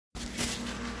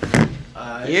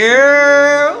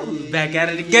Yeah, back at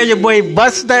it again, your boy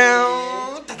Bust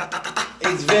Down.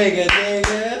 It's Vega,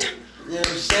 nigga. You know what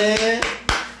I'm saying?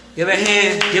 Give a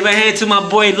hand to my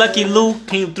boy Lucky Lou.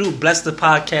 Came through, bless the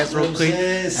podcast real quick.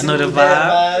 I know the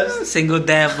vibe. Single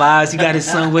dad vibes. You got his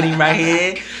son with him right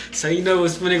here, so you know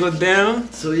what's gonna go down.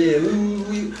 So yeah,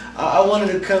 I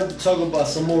wanted to come to talk about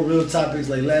some more real topics.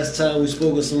 Like last time we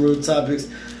spoke of some real topics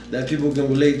that people can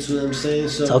relate to. You know what I'm saying?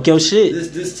 So talk your shit.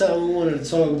 This time we wanted to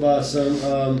talk about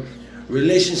some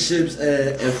relationships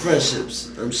and friendships.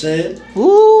 You know what I'm saying?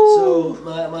 Ooh. So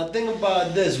my thing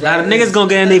about this, right? A lot of niggas gonna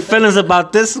get in their feelings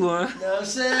about this one. You know what I'm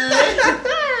saying?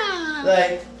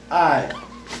 Like, alright.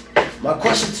 My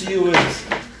question to you is,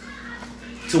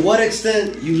 to what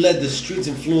extent you let the streets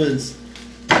influence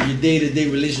your day-to-day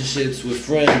relationships with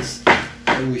friends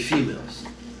and with females?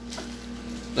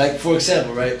 Like, for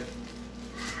example, right?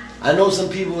 I know some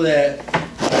people that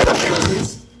are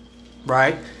cousins.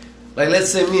 Right. Like, let's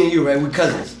say me and you, right? We're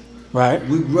cousins. Right.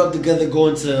 We grew up together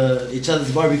going to each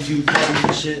other's barbecue parties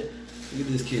and shit. Look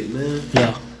at this kid, man.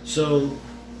 Yeah. So,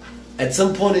 at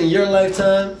some point in your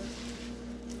lifetime,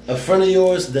 a friend of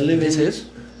yours that live in his?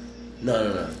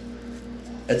 No.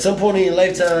 At some point in your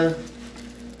lifetime,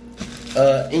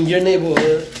 in your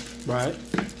neighborhood, right,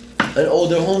 an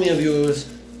older homie of yours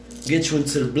gets you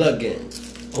into the blood gang.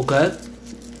 Okay.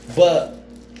 But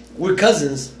we're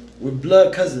cousins. We're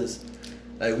blood cousins.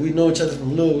 Like, we know each other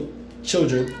from little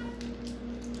children.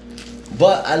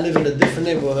 But I live in a different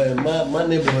neighborhood, and my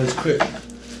neighborhood is Crip.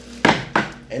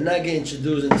 And I get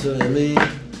introduced into it, I mean.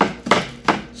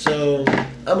 So,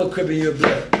 I'm a Crip in your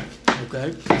blood.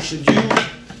 Okay. Should you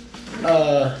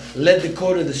let the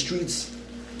code of the streets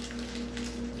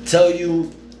tell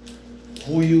you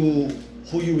who you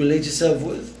relate yourself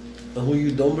with and who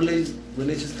you don't relate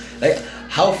yourself? Like,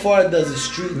 how far does the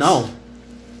streets... No.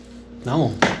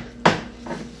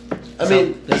 I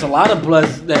mean... There's a lot of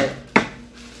bloods that...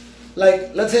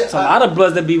 Like, let's say... There's a lot of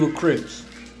bloods that be with Crips.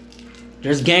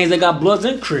 There's gangs that got bloods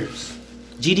and Crips.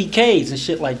 GDKs and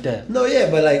shit like that. No, yeah,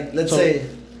 but like, let's say...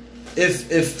 If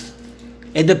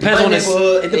it depends on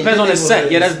the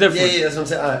set. Yeah, that's different. Yeah, that's what I'm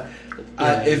saying.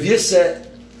 Alright. If your set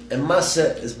and my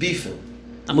set is beefing,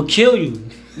 I'm gonna kill you.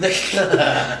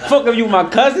 Fuck if you my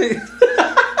cousin.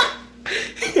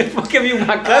 Fuck if you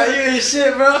my cousin. You ain't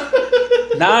shit, bro.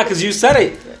 Nah, cause you said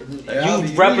it.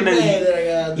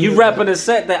 You rapping the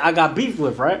set that I got beef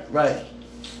with, right? Right.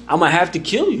 I'm gonna have to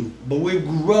kill you. But we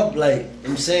grew up like,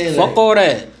 I'm saying, fuck like, all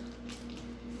that.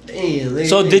 Damn,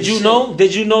 so did you know?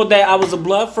 Did you know that I was a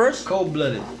blood first?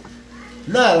 Cold-blooded.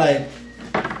 Nah, like.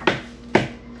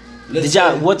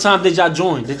 What time did y'all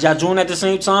join? Did y'all join at the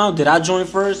same time? Did I join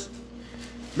first?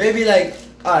 Maybe like,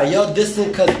 alright, y'all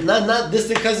distant cousins, not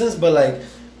distant cousins, but like,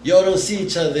 y'all don't see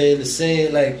each other in the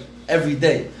same, like, every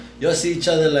day. Y'all see each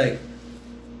other like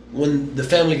when the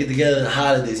family get together on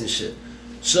holidays and shit.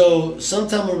 So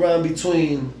sometime around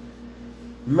between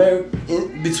New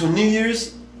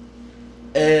Year's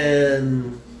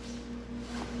and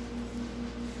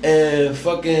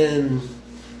fucking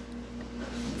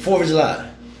 4th of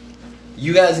July,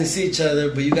 you guys can see each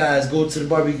other, but you guys go to the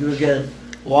barbecue again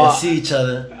and see each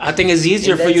other. I think it's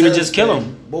easier for you to just kill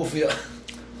them. Both of y'all.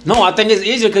 No, I think it's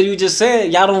easier because you just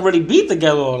said y'all don't really be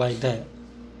together or like that.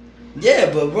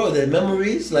 Yeah, but bro, the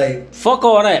memories, like... Fuck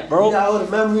all that, bro. You got all the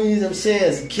memories, I'm saying,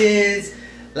 as kids.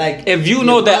 Like, if you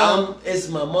know that it's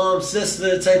my mom's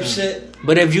sister type shit.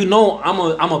 But if you know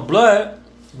I'm a blood,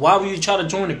 why would you try to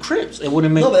join the Crips? It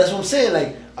wouldn't make... No, but that's what I'm saying.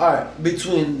 Like, alright,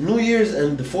 between New Year's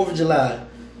and the 4th of July,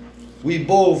 we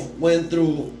both went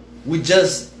through... We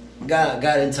just got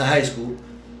into high school.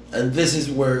 And this is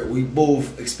where we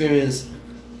both experienced,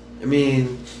 I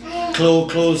mean,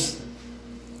 close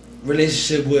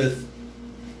relationship with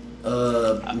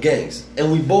gangs.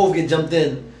 And we both get jumped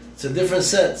in to different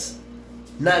sets,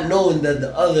 not knowing that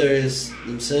the other is, you know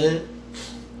what I'm saying?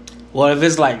 Well, if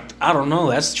it's like, I don't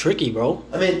know, that's tricky, bro.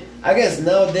 I mean, I guess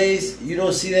nowadays you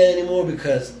don't see that anymore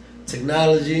because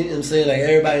technology, you know what I'm saying? Like,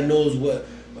 everybody knows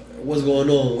what's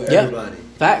going on with everybody.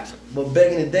 Facts. But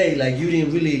back in the day, like, you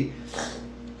didn't really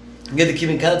get to keep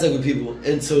in contact with people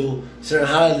until certain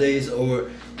holidays,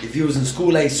 or if you was in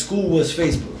school, like, school was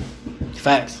Facebook.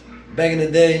 Facts. Back in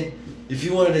the day, if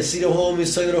you wanted to see the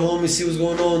homies, talk to the homies, see what's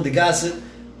going on, the gossip,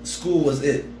 school was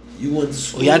it. You went to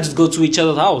school. Well, y'all just go to each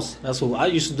other's house. That's what I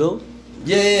used to do.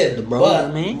 Yeah. The bros,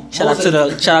 I mean. Shout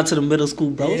out to the middle school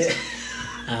bros. Yeah.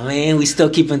 I mean, we still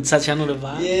keep in touch. I know the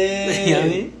vibe. Yeah. You know what I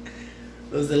mean?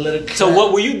 Those the little so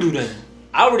what will you do then?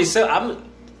 I already said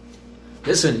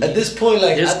listen. At this point,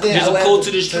 like, I think there's a code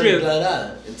to the strip.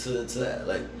 Into that,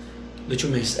 like. What you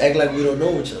mean? Just act like we don't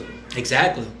know each other.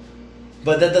 Exactly.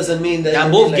 But that doesn't mean that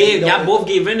y'all both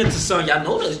gave in to something. Y'all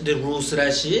know the rules to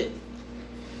that shit.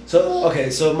 So okay,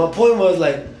 so my point was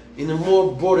like in a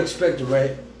more broader spectrum,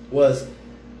 right? Was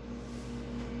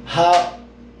how,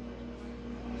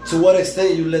 to what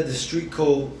extent you let the street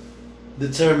code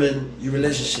determine your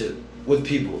relationship with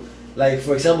people. Like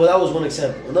for example, that was one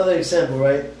example. Another example,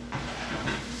 right?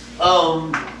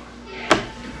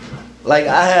 Like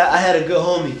I had a good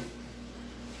homie.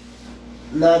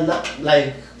 Not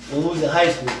like when we was in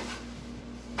high school.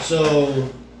 So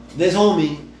this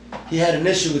homie, he had an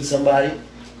issue with somebody,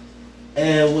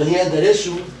 and when he had that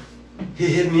issue, he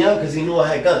hit me up because he knew I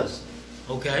had guns.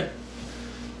 Okay.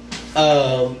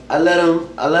 I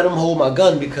let him hold my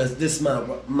gun because this my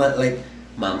man.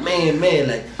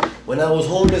 Like when I was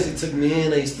homeless, he took me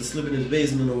in. I used to sleep in his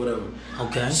basement or whatever.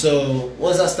 Okay. So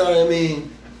once I started,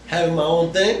 having my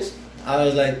own things, I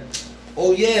was like,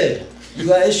 oh yeah, you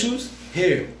got issues?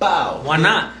 Here, bow. Why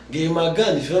not? Gave him my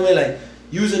gun, you feel me? Like,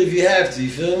 use it if you have to, you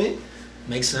feel me?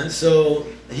 Makes sense. So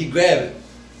he grabbed it.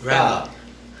 Bow.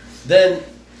 Then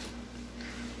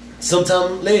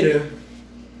sometime later,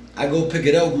 I go pick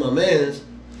it up with my mans,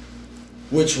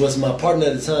 which was my partner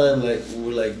at the time. Like we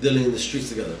were like dealing in the streets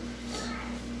together,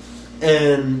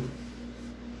 and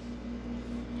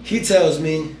he tells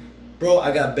me, "Bro,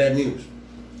 I got bad news."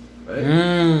 Right?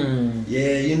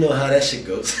 Yeah, you know how that shit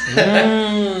goes.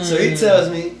 So he tells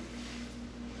me,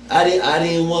 I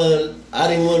didn't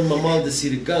want my mom to see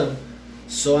the gun,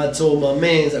 so I told my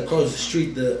mans across the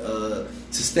street to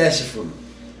stash it for me.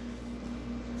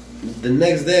 The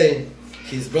next day,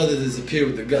 his brother disappeared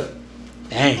with the gun.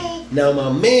 Dang. Now my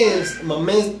man's,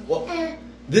 well,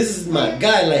 this is my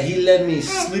guy. Like he let me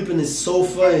sleep in his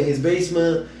sofa in his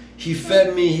basement. He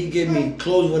fed me. He gave me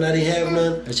clothes when I didn't have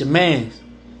none. That's your man.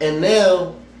 And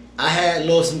now I had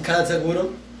lost some contact with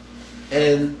him,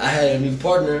 and I had a new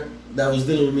partner that was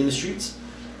dealing with me in the streets.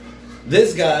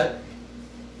 This guy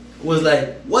was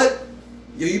like, "What?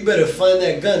 Yo, you better find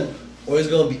that gun, or it's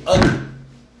gonna be ugly."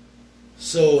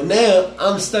 So now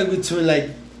I'm stuck between like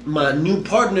my new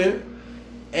partner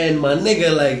and my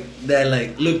nigga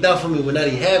that looked out for me when I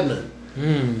didn't have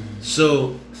none.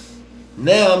 So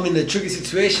now I'm in a tricky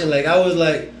situation. Like I was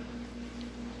like,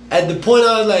 at the point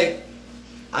I was like,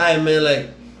 alright man, like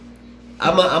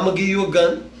I'm gonna give you a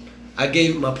gun. I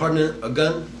gave my partner a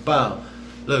gun. Bow.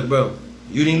 Look, bro,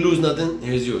 you didn't lose nothing.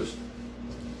 Here's yours.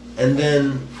 And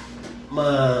then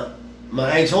my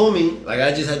ex homie, like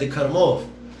I just had to cut him off.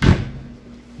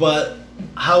 But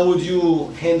how would you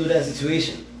handle that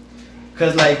situation?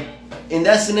 Because like in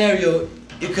that scenario,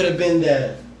 it could have been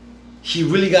that he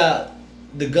really got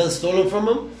the gun stolen from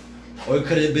him, or it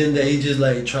could have been that he just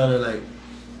like trying to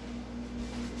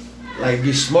like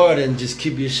be smart and just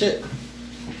keep your shit.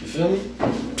 You feel me?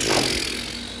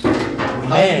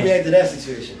 How do you react to that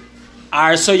situation?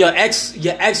 Alright, so your ex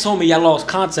homie, y'all lost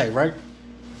contact, right?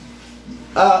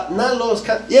 Not lost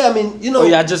contact. Yeah, I mean, you know. Oh,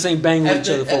 y'all just ain't banging with each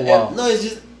other for a while. No, it's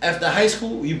just after high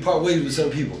school, you part ways with some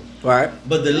people. Right.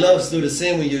 But the love's still the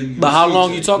same when you but how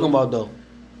long you talking about though?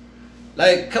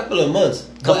 Like a couple of months.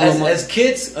 As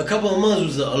kids, a couple of months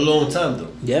was a long time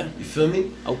though. Yeah. You feel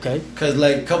me? Okay. Cause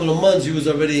like a couple of months you was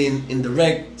already in the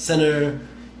rec center,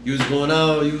 you was going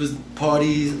out, you was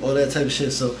parties, all that type of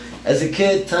shit. So as a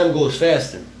kid, time goes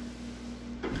faster.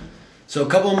 So a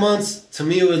couple of months to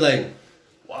me it was like,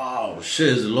 wow, shit,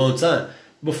 it's a long time.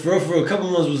 But for a couple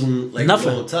of months wasn't like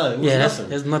nothing. A long time. It was nothing.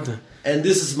 That's nothing. And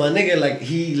this is my nigga, like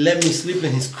he let me sleep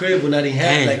in his crib when I didn't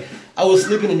have like I was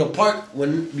sleeping in the park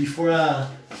before I, you know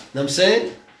what I'm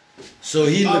saying? So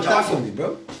he looked out for me,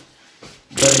 bro.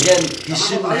 But again, he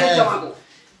shouldn't have.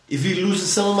 If he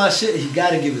loses some of my shit, he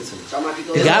gotta give it to me.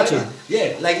 He got to.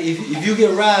 Yeah, like if you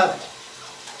get robbed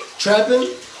trapping,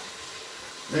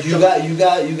 you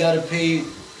gotta pay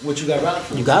what you got robbed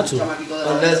for. You got to.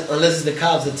 Unless it's the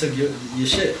cops that took your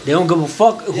shit. They don't give a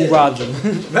fuck who robbed you.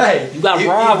 Right. You got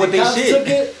robbed with their shit. Took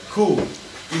it, cool.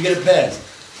 You get a pass.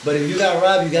 But if you got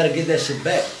robbed, you gotta get that shit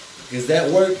back. Because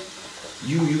that work,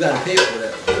 you gotta pay for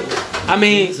that. I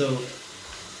mean,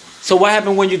 so what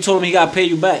happened when you told him he gotta pay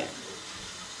you back?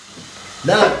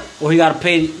 Nah. Or he gotta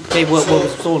pay what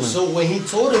was stolen? So when he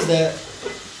told us that,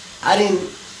 I didn't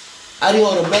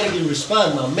automatically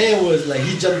respond. My man was like,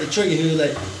 he jumped the trigger. He was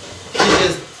like, he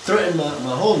just threatened my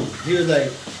homie. He was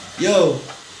like, yo,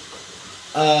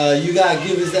 you gotta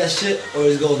give us that shit or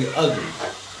it's gonna get ugly.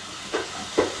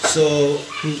 So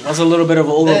that's a little bit of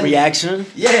an overreaction.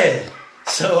 Yeah.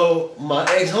 So my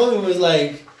ex-homie was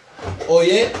like, oh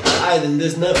yeah, I didn't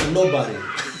this nothing for nobody.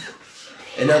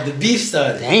 And now the beef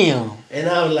started. Damn. And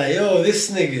I was like, yo, this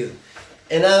nigga.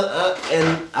 And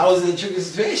I was in a tricky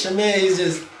situation, man. He's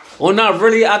just. Well, not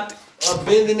really.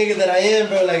 being the nigga that I am,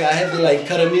 bro, like I had to like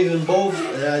cut them even both,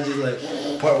 and I just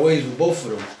like part ways with both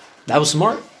of them. That was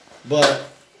smart. But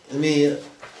I mean,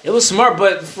 it was smart,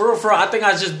 but for real, I think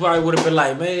I just probably would have been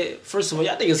like, man, first of all,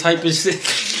 y'all think it's hype and shit.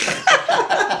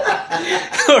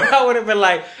 Or I would have been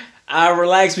like, I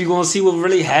relax, we gonna see what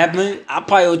really happened. I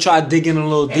probably would try digging a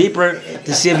little deeper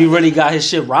to see if he really got his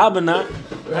shit robbed or not.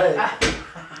 Right.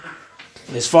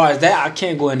 As far as that, I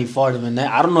can't go any farther than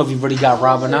that. I don't know if he really got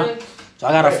robbed or not. So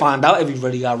I gotta find out if he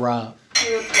really got robbed.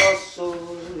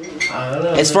 I don't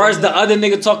know, as far as the other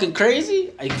nigga talking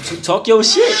crazy, talk your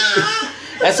shit.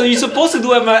 That's what you're supposed to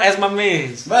do as my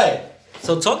mans. Right.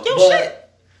 So talk your shit.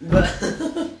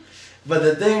 But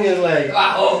the thing is like,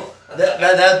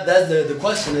 that's the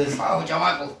question is,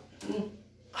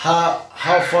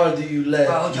 how far do you let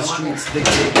the streets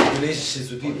dictate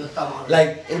relationships with people?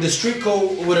 Like in the street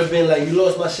code, it would have been like, you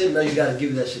lost my shit, now you gotta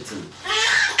give that shit to me.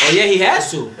 Oh yeah, he has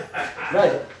to.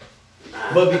 Right.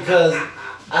 But because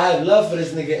I have love for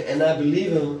this nigga and I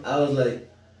believe him, I was like,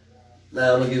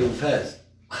 nah, I'm gonna give him a pass.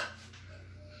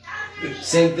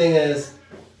 Same thing as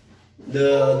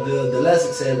the last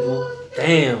example.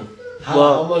 Damn.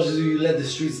 How much do you let the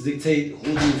streets dictate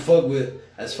who do you fuck with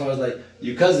as far as like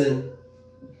your cousin?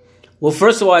 Well,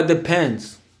 first of all, it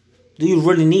depends. Do you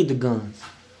really need the guns?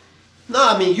 No,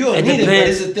 I mean you don't need it, but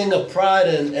it's a thing of pride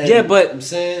and yeah, but I'm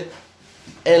saying,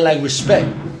 and like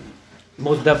respect.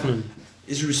 Most definitely.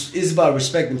 It's about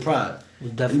respect and pride.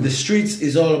 Definitely. And the streets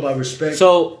is all about respect.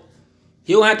 So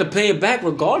you don't have to pay it back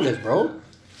regardless, bro.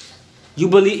 If you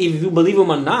believe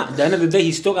him or not, at the end of the day,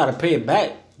 he still got to pay it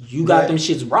back. You got them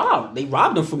shits robbed. They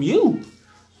robbed them from you.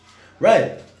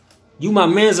 Right. You my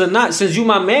mans or not. Since you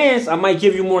my mans, I might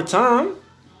give you more time.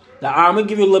 Like, I'm going to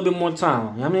give you a little bit more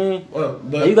time. You know what I mean? Well,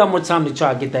 but you got more time to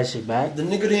try to get that shit back. The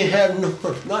nigga didn't have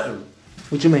nothing.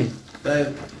 What you mean?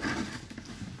 Like,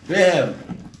 they didn't have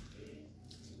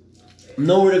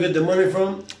nowhere to get the money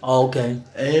from. Oh, okay.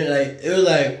 And like, it was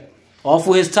like... All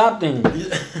for his top thing. Put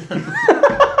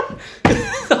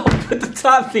the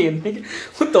top thing, nigga.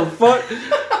 What the fuck?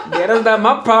 Yeah, that's not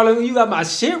my problem. You got my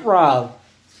shit robbed.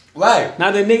 Right.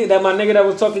 Now my nigga that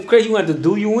was talking crazy, he went to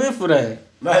do you in for that.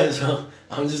 Right, so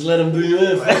I'm just letting him do you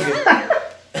in. Fuck it.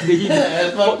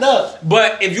 That's fucked up.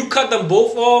 But if you cut them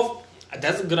both off,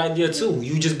 that's a good idea too.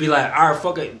 You just be like, all right,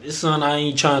 fuck it. This son I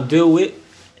ain't trying to deal with.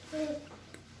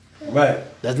 Right.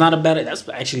 That's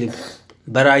actually a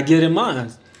better idea than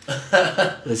mine.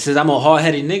 Since I'm a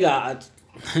hard-headed nigga,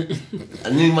 I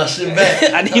need my shit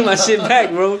back. I need my shit back,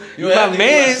 bro. You my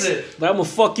mans, but I'm gonna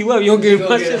fuck you up. You don't give me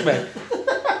my shit back.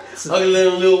 Ugly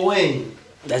little Lil Wayne.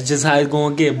 That's just how it's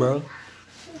gonna get, bro.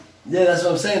 Yeah, that's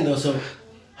what I'm saying though. So,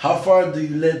 how far do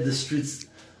you let the streets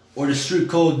or the street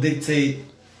code dictate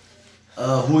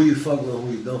who you fuck with and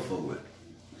who you don't fuck with?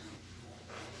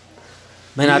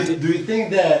 Man, do you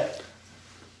think that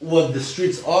what the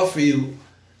streets offer you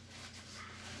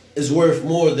is worth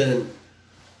more than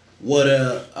what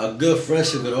a good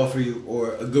friendship would offer you,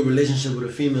 or a good relationship with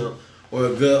a female, or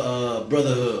a good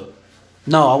brotherhood?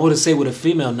 No, I wouldn't say with a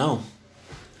female. No.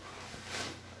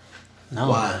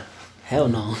 Why? Hell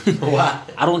no. Why?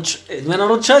 I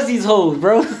don't trust these hoes,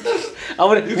 bro. I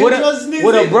would. With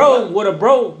a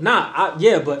bro. Nah,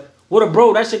 but with a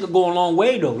bro, that shit could go a long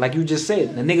way though. Like you just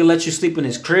said, the nigga let you sleep in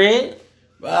his crib,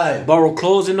 right? Borrow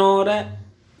clothes and all that.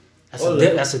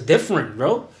 That's a different,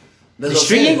 bro. The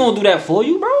street ain't gonna do that for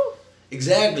you, bro.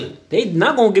 Exactly. They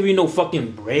not gonna give you no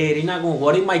fucking bread. They not gonna.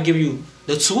 Well, they might give you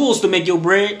the tools to make your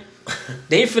bread.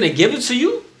 They ain't finna give it to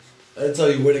you. They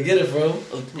tell you where to get it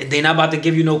from. They not about to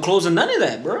give you no clothes or none of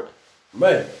that, bro.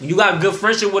 Right. When you got a good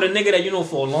friendship with a nigga that you know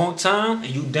for a long time,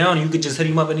 and you down, and you could just hit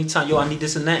him up anytime. Yo, I need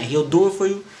this and that, and he'll do it for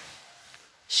you.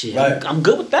 Shit, right. I'm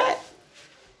good with that.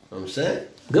 I'm saying.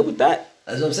 Good with that.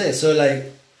 That's what I'm saying. So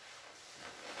like,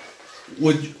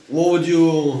 what would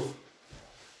you,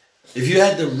 if you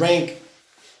had to rank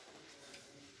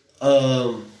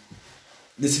the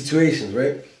situations,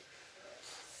 right?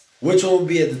 Which one would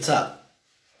be at the top?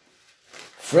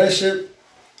 Friendship,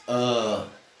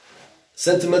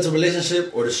 sentimental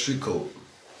relationship, or the street code?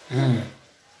 Well,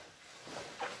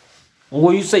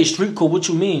 when you say street code, what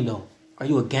you mean though? Are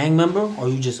you a gang member, or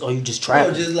you just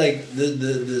trapping? No, just like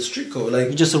the street code, like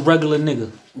you just a regular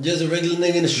nigga. Just a regular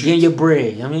nigga in the street. Getting your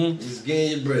bread, you know what I mean? Just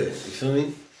getting your bread. You feel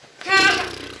me?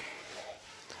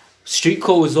 Street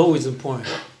code is always important.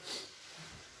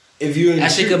 If you're in the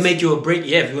that streets, shit could make you or break.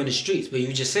 Yeah, if you're in the streets, but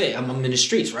you just said I'm in the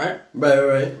streets, right?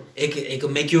 Right. It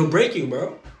could make you or break you,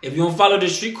 bro. If you don't follow the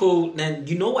street code, then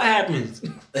you know what happens.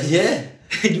 Yeah,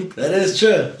 that is true.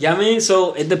 Yeah, you know what I mean,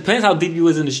 so it depends how deep you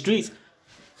is in the streets.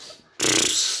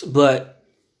 But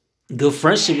good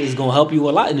friendship is gonna help you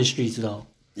a lot in the streets, though.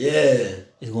 Yeah.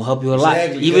 It's gonna help you a lot.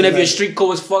 Even if your street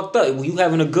code is fucked up. When you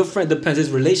having a good friend, depends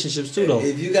his relationships too, though.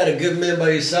 If you got a good man by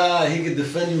your side, he can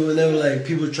defend you whenever like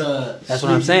people try. That's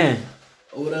what I'm saying.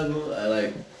 Or whatever. I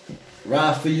like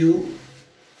ride for you.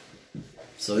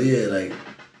 So yeah, like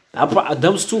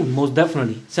those two, most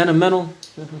definitely. Sentimental.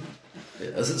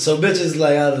 Yeah. So bitches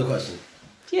like out of the question.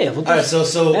 Yeah. Alright,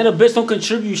 so and a bitch don't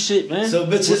contribute shit, man. So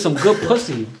bitches with some good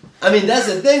pussy. I mean, that's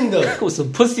the thing though. With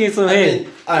some pussy and some head.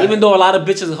 Right. Even though a lot of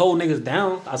bitches hold niggas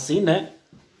down, I seen that.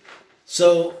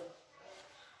 So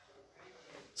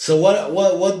what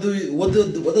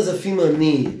does a female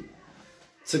need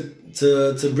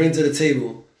to bring to the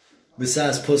table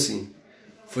besides pussy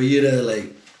for you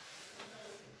to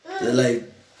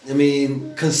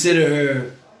consider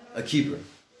her a keeper?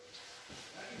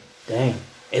 Damn,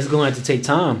 it's gonna have to take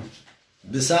time.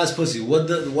 Besides pussy, what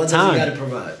does you gotta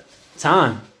provide?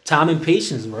 Time and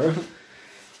patience, bro.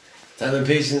 Time and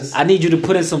patience. I need you to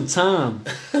put in some time.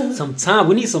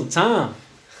 We need some time.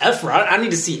 Effort. I need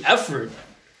to see effort.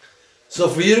 So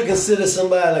for you to consider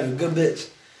somebody like a good bitch,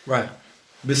 right?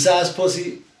 Besides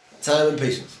pussy, time and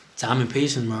patience. Time and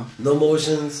patience, bro. No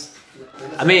emotions.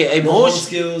 I mean, emotion no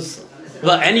skills.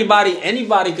 But anybody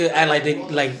could act like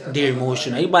they're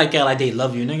emotional. Anybody can act like they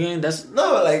love you, nigga. That's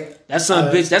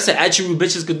bitch. That's an attribute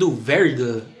bitches could do very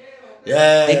good.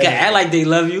 Yeah. They can act like they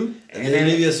love you, and then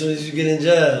leave you as soon as you get in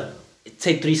jail.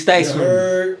 Take 3 stacks from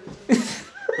you.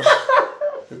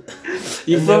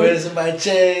 You feel me? Somebody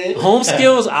change. Home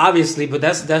skills, obviously, but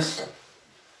that's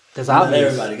obvious. Not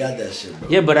everybody got that shit, bro.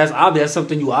 Yeah, but that's obvious. That's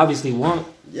something you obviously want.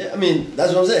 Yeah, I mean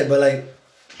that's what I'm saying.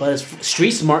 But it's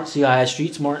street smart. So you gotta have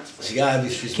street smarts. She gotta be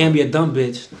street smart. Can't be a dumb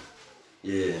bitch.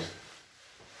 Yeah.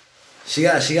 She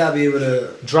gotta be able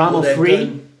to drama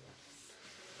free.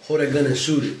 Hold that gun and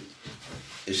shoot it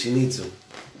if she needs to.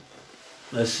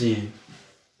 Let's see.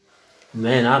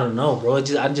 Man, I don't know, bro. I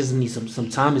just need some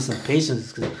time and some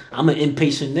patience because I'm an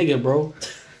impatient nigga, bro.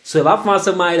 So if I find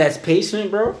somebody that's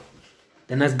patient, bro,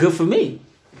 then that's good for me.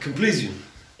 It can please you.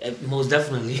 Most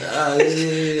definitely.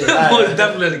 Yeah. Most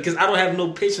definitely, because I don't have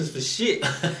no patience for shit.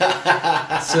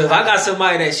 So if I got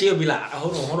somebody that she'll be like,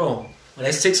 hold on.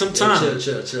 Let's take some time. Yeah,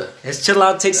 chill. Let's chill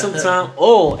out, take some time.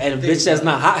 Oh, and a bitch that's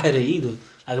not hot-headed either.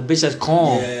 Like a bitch that's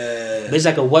calm. Yeah. Bitch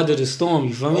that can weather the storm,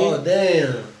 you feel me? Oh,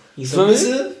 damn. You feel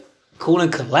me? Cool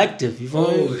and collective, you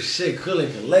feel me? Oh, shit, cool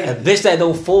and collective. A bitch that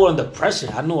don't fall under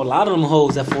pressure. I know a lot of them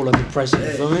hoes that fall under pressure,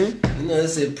 you feel me? You know, they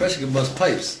say pressure can bust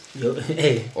pipes. Yo,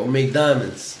 hey. Or make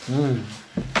diamonds. Damn.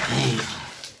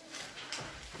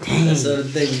 That's the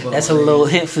thing about That's a little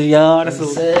hint for y'all. That's a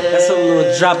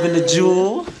little drop in the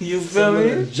jewel. You feel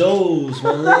me? Jewels,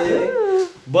 my nigga.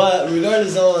 But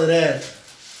regardless of all of that,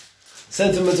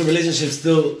 sentimental relationships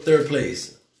still third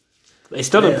place. It's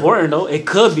still important though. It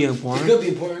could be important. It could be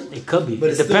important. It could be. But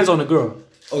it depends on the girl.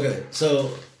 Okay,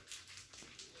 so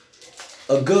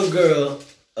a good girl,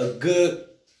 a good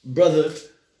brother,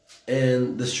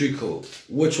 and the street code.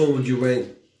 Which one would you rank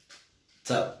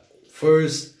top?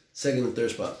 First, second, and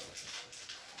third spot?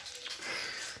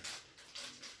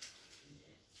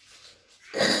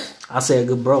 I say a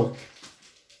good bro.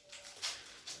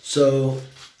 So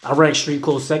I rank street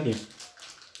code second.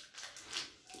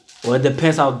 Well, it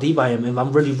depends how deep I am. If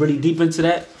I'm really, really deep into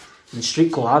that, then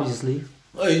street code, obviously.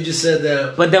 Oh, you just said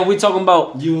that. But then we talking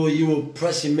about you will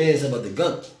press your mans about the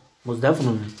gun. Most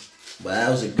definitely. But that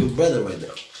was a good brother right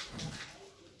now.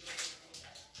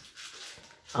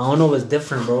 I don't know if it's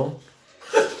different, bro.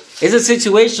 It's a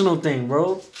situational thing,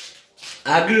 bro.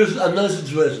 I give you another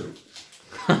situation.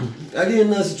 I give you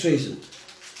another situation.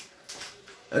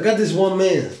 I got this one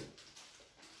man.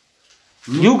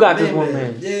 You got this one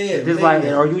man. Yeah. Just like,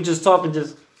 are you just talking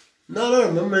just?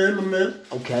 No, my man.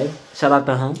 Okay. Shout out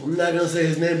to him. I'm not gonna say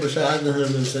his name, but shout out to him. You know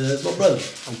what I'm saying? That's my brother.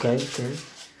 Okay.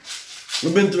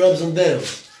 We've been through ups and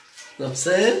downs. You know what I'm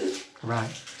saying?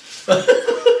 Right.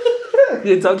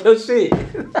 You talk your shit.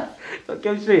 Talk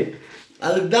your shit.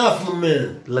 I looked out for my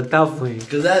man. Looked out for him.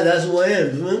 Cause that's who I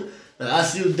am, you know? Like, I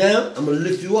see you down, I'm gonna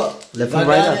lift you up. Lift if I right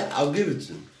got up. it, I'll give it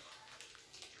to you.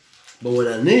 But when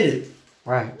I need it,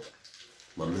 right,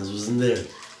 my man wasn't there.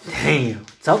 Damn.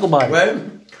 Talk about it. Right?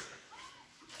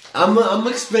 I'm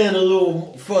expand a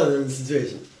little further in the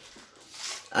situation.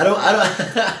 I don't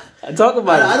talk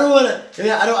about it.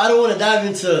 I don't wanna dive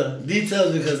into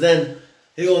details because then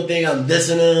he gonna think I'm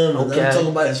dissing him and I'm talking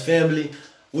about his family,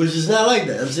 which is not like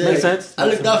that. I'm saying makes sense. I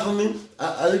looked out for me.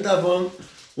 I looked out for him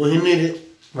when he needed.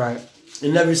 Right.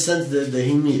 In every sense that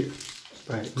he needed.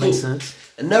 Right. Cool. Makes sense.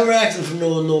 And never asking for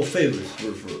no favors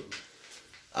for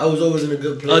I was always in a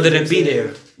good place. Other than be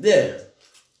there. Yeah.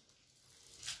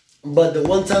 But the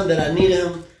one time that I needed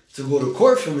him to go to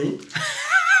court for me,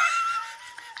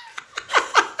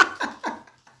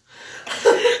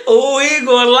 Oh, he ain't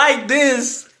gonna like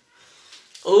this.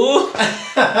 Oh,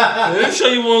 are you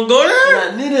sure you wanna go there?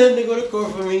 And I needed him to go to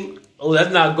court for me. Oh,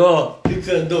 that's not good. He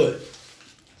couldn't do it.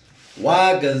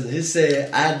 Why? Because he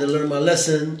said I had to learn my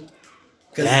lesson.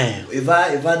 Because if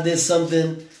I did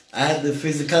something, I had to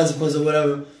face the consequence or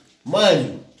whatever. Mind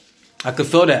you, I could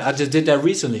feel that. I just did that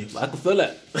recently. I could feel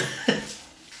that.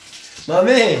 my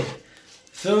man,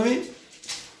 feel me?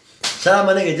 Shout out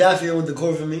my nigga Jaffe went to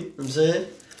court for me. You know what I'm saying,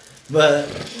 but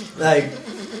like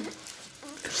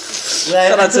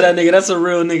shout out to that nigga. That's a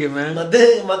real nigga, man. My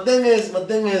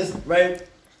thing is right.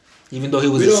 Even though he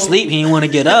was asleep, he didn't want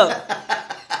to get up.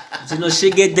 You know,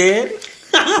 shit get dead.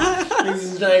 Niggas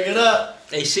is trying to get up.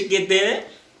 Hey, shit get dead.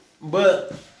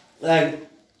 But like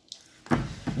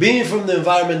being from the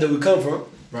environment that we come from,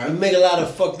 right, we make a lot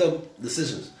of fucked up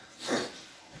decisions.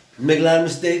 We make a lot of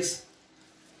mistakes.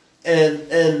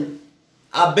 And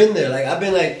I've been there. Like I've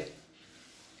been like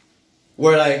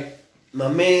where like my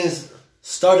man's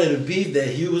started a beef that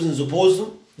he wasn't supposed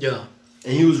to. Yeah.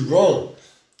 And he was wrong.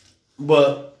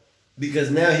 But because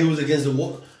now he was against the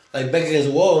wall, like back against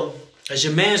the wall. That's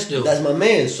your man still. That's my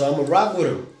man, so I'm gonna rock with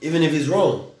him, even if he's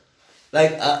wrong.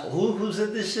 Like who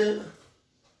said this shit?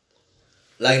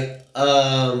 Like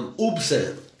Oops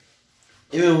said,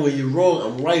 even when you're wrong,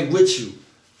 I'm right with you.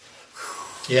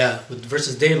 Yeah, with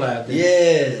versus Daylight.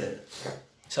 Yeah.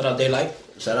 Shout out Daylight.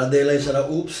 Shout out Daylight. Shout out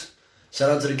Oops. Shout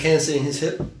out to the cancer in his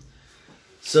hip.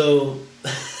 So,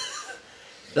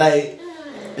 like,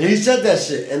 and he said that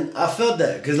shit, and I felt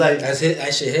that, cause like that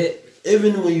shit hit.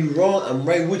 Even when you wrong, I'm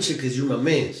right with you, cause you're my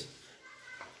mans.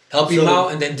 Help him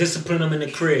out and then discipline him in the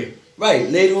crib. Right.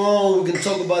 Later on, we can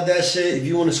talk about that shit. If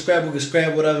you want to scrap, we can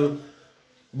scrap, whatever.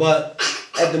 But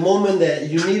at the moment that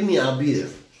you need me, I'll be there.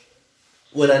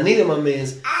 When I needed my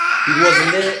mans, he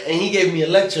wasn't there, and he gave me a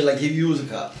lecture like if he was a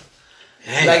cop.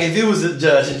 Hey. Like if he was a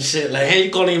judge and shit. Like, hey,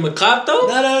 you calling him a cop though?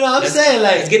 No. I'm saying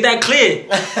like, let's get that clear.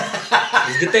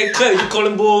 Let's get that clear. You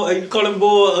calling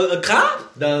boy a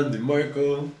cop? Don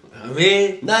DeMarco. I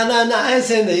mean, nah. I ain't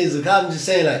saying that he's a cop. I'm just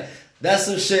saying like that's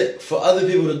some shit for other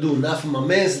people to do, not for my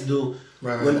mans to do.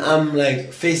 Right. When I'm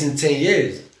like facing 10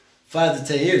 years, 5 to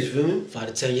 10 years. You feel me? 5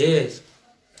 to 10 years.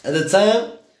 At the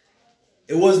time,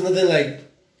 it was nothing like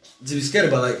to be scared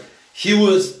about. Like he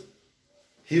was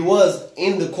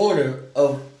in the corner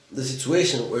of the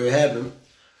situation where it happened,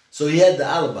 so he had the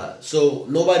alibi. So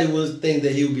nobody would think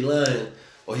that he would be lying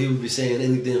or he would be saying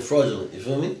anything fraudulent. You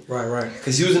feel me? Right.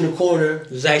 Because he was in the corner.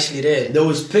 He was actually there. There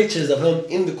was pictures of him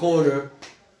in the corner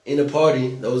in a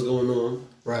party that was going on.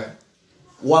 Right.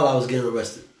 While I was getting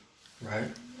arrested. Right.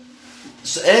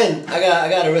 So, and I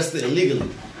got arrested illegally.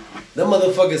 Them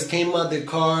motherfuckers came out their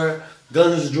car,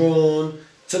 guns drawn,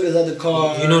 took us out the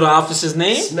car. You know the officer's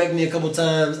name? Smacked me a couple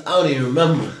times. I don't even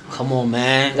remember. Come on,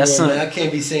 man. That's something. I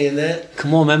can't be saying that.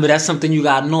 Come on, man. But that's something you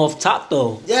gotta know off top,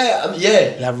 though. Yeah.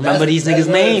 You gotta remember these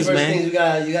niggas' names, man. Things you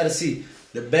gotta see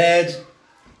the badge.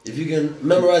 If you can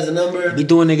memorize the number. We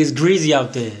doing niggas greasy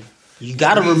out there. You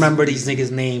gotta remember these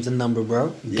niggas' names and number,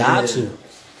 bro. You got to.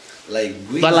 Like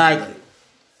greasy. But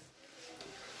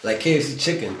like KFC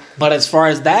chicken. But as far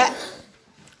as that.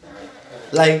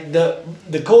 Like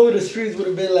the code of the streets would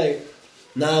have been like,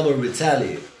 nah, I'm gonna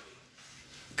retaliate,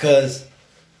 cause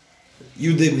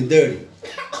you did me dirty.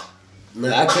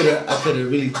 Now I could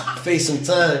have really faced some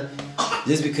time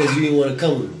just because you didn't want to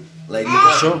come with me. Like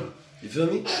sure, you feel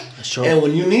me? Sure. And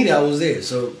when you need it, I was there.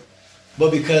 So,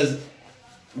 but because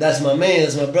that's my man,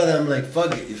 that's my brother, I'm like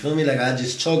fuck it. You feel me? Like I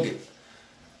just choke it.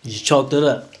 You just chalked it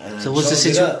up. So what's the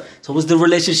situation? So what's the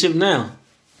relationship now?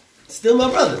 Still my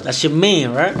brother. That's your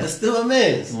man, right? That's still my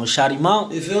man. You want to shout him out?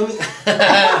 You feel me?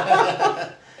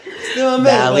 Still my man.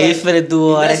 Nah, we ain't finna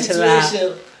do all that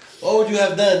situation. What would you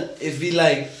have done if he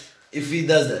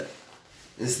does that?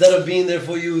 Instead of being there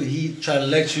for you, he try to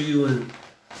lecture you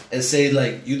and say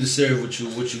like you deserve what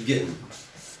you getting.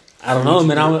 I don't know,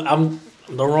 man. I'm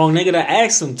the wrong nigga to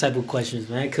ask some type of questions,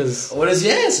 man. Cause what is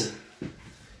your answer?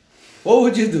 What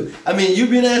would you do? I mean, you've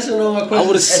been answering all my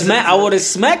questions. I would have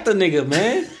smacked the nigga,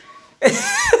 man.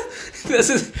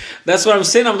 That's what I'm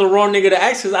saying. I'm the wrong nigga to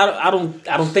ask because I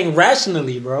don't think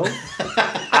rationally, bro.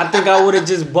 I think I would have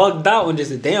just bugged out and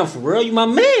just said, "Damn, for real, you my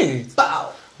man."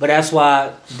 Bow. But that's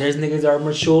why there's niggas that are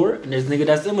mature and there's niggas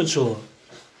that's immature.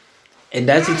 In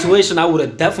that situation, I would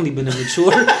have definitely been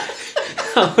immature.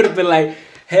 I would have been like,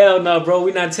 "Hell no, bro,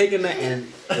 we not taking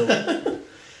that."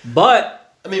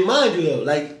 But I mean, mind you though,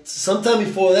 like sometime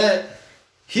before that,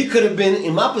 he could have been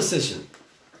in my position.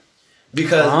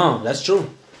 Because that's true.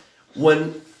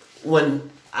 When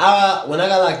I got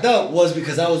locked up was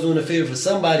because I was doing a favor for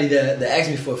somebody that asked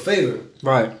me for a favor.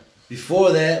 Right.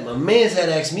 Before that, my mans had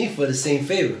asked me for the same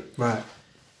favor. Right.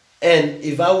 And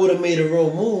if I would have made a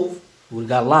wrong move, we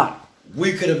got locked.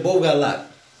 We could have both got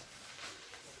locked.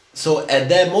 So at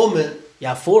that moment,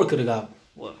 y'all 4 could have got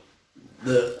what?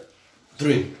 The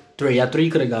 3. 3. Y'all 3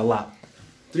 could have got locked.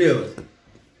 3 of us.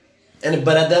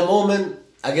 But at that moment,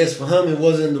 I guess for him it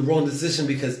wasn't the wrong decision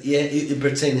because it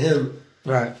pertained to him.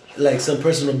 Right. Like some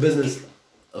personal business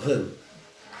of him.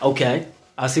 Okay.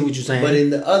 I see what you're saying. But in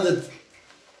the other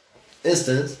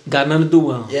instance, got nothing to do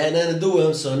with him. Yeah, nothing to do with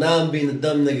him. So now I'm being a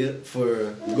dumb nigga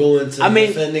for going to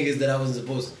defend niggas that I wasn't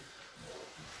supposed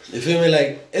to. You feel me?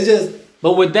 Like, it's just...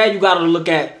 But with that, you gotta look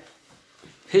at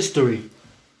history.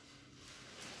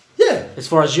 Yeah. As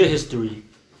far as your history.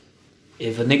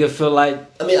 If a nigga feel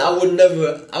like... I mean, I would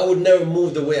never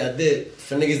move the way I did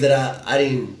for niggas that I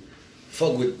didn't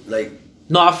fuck with, like...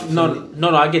 No,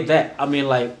 I get that. I mean,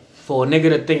 like, for a nigga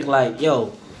to think like,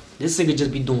 yo, this nigga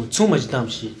just be doing too much dumb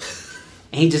shit.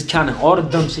 And he just counting all the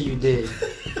dumb shit you did.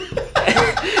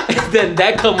 And then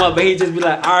that come up and he just be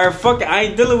like, alright, fuck it, I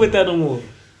ain't dealing with that no more.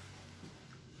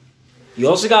 You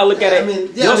also gotta look at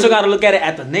it. You also gotta look at it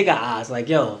at the nigga eyes. Like,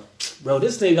 yo, bro,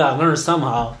 this nigga gotta learn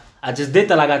somehow. I just did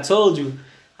that, like I told you.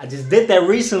 I just did that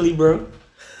recently, bro.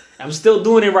 I'm still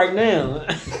doing it right now.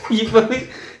 You feel me?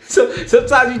 So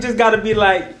sometimes you just gotta be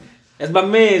like, that's my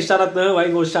man. Shout out to him. I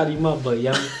ain't gonna shout him up, but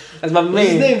yeah, that's my man. What's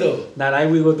his name though? Nah, I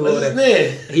ain't gonna do all that.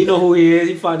 Name? He know who he is.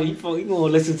 He gonna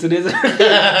listen to this.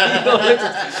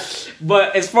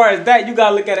 But as far as that, you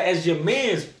gotta look at it as your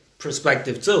man's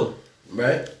perspective too.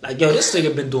 Right. Like, yo, this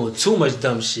nigga been doing too much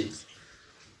dumb shit.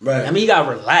 Right. I mean, you gotta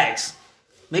relax.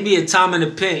 Maybe a time in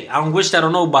the pen. I don't wish that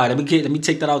on nobody. Let me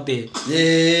take that out there.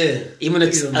 Yeah. Even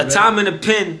a time in the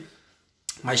pen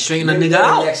might straighten a nigga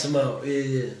out. Relax him out.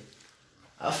 Yeah.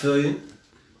 I feel you.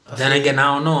 Then again,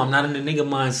 I don't know. I'm not in the nigga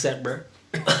mindset, bro.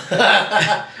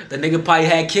 The nigga probably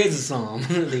had kids or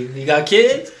something. He got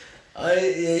kids? Yeah,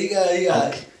 he got.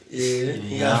 Okay. Yeah,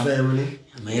 he got family.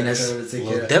 I mean, that's a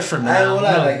little different now. I ain't gonna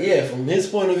lie, like, yeah, from his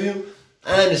point of view,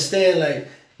 I understand, like,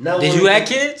 now... Did you have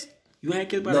kids? You had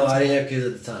kids by No, I didn't have kids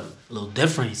at the time. A little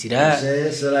different, you see that? You know what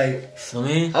I'm saying? So, like... So,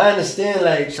 man, I understand,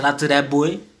 like... Shout out to that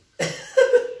boy.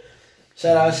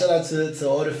 Shout out to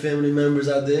all the family members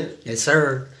out there. Yes,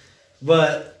 sir.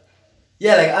 But,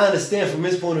 yeah, like, I understand from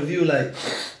his point of view, like,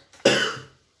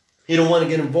 he don't want to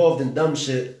get involved in dumb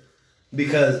shit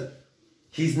because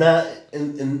he's not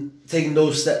in taking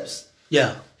those steps.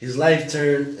 Yeah. His life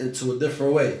turned into a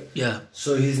different way. Yeah.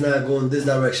 So he's not going this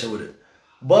direction with it.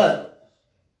 But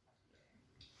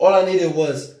all I needed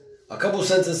was a couple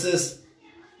sentences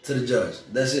to the judge.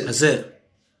 That's it. That's it.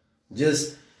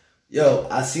 Just, yo,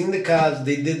 I seen the cops.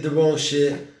 They did the wrong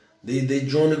shit. They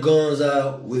drawn the guns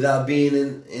out without being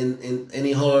in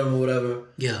any harm or whatever.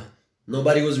 Yeah.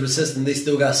 Nobody was resisting. They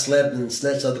still got slapped and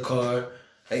snatched out the car.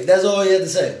 Like, that's all he had to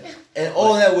say. And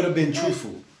all that would have been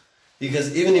truthful.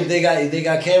 Because even if they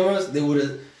got cameras, they would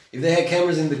have. If they had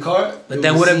cameras in the car, but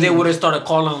then what if they would have started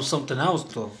calling him something else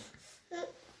though?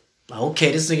 Like,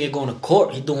 okay, this nigga going to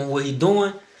court. He doing what he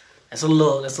doing. That's a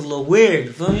little weird.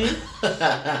 You feel me? You know what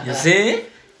I'm saying?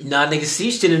 You know, niggas see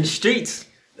shit in the streets.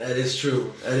 That is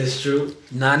true. That is true.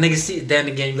 Nah, niggas see. Then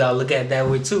again, you gotta look at it that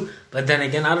way too. But then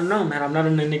again, I don't know, man. I'm not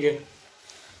in the nigga.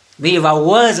 Me, if I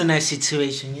was in that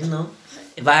situation, you know.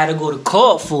 If I had to go to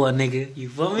court for a nigga, you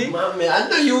feel me? My man, I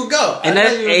knew you would go. And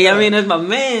I mean, that's my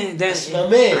man. That's my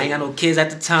man. I ain't got no kids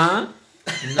at the time.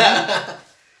 You know?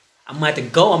 I'm gonna have to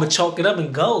go. I'm gonna chalk it up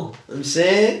and go. I'm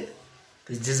saying?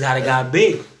 Cause this got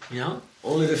big, you know?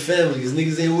 Only the family, cause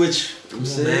niggas ain't with you. Come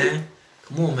on, man.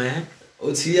 Come on, man.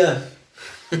 OTF.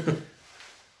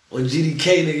 On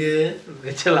GDK,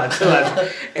 nigga. Chill out.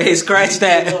 Hey, scratch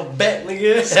that. Back,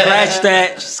 nigga.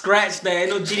 Scratch that. Ain't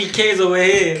no GDKs over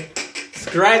here.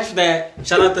 Scratch that.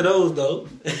 Shout out to those, though.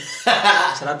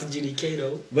 Shout out to GDK,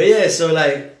 though. But yeah, so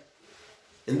like,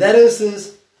 in that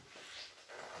instance,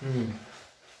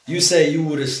 you say you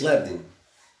would have slapped him.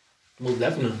 Most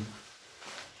definitely.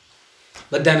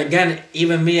 But then again,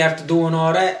 even me after doing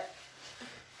all that,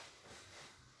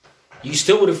 you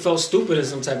still would have felt stupid in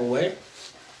some type of way.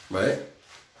 Right.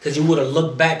 Because you would have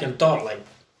looked back and thought, like,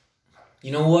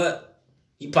 you know what?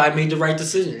 You probably made the right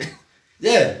decision.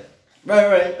 Yeah.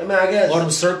 Right. I mean, I guess. All them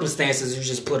circumstances you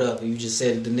just put up. You just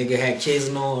said the nigga had kids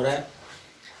and all that.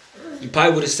 You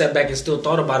probably would have sat back and still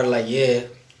thought about it like, yeah.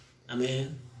 I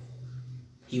mean,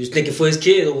 he was thinking for his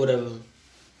kid or whatever.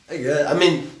 I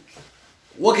mean,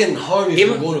 what can harm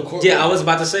you from going to court? Yeah, I was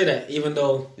about to say that. Even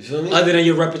though, you feel me? Other than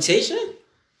your reputation?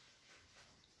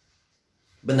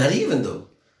 But not even though.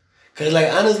 Because,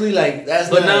 like, honestly, like, that's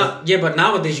but not... but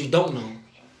nowadays you don't know.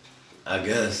 I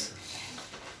guess.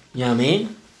 You know what I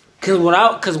mean?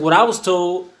 Because what I was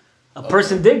told, a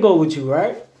person did go with you,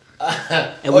 right?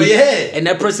 And yeah. And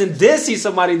that person did see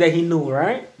somebody that he knew,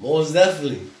 right? Most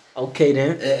definitely. Okay,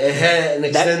 then. And had an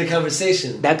extended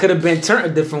conversation. That could have been turned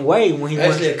a different way when he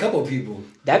Actually, a couple people.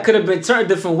 That could have been turned a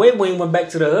different way when he went back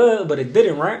to the hood, but it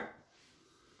didn't, right?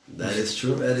 That is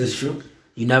true. That is true.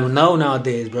 You never know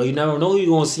nowadays, bro. You never know who you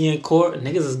gonna see in court.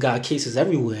 Niggas has got cases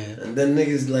everywhere. And then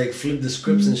niggas like flip the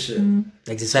scripts and shit.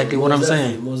 That's exactly what I'm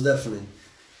saying. Most definitely.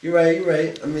 You're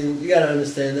right. I mean, you gotta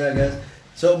understand that, guys.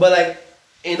 So, but like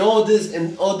in all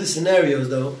these scenarios,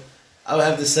 though, I would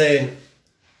have to say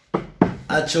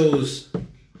I chose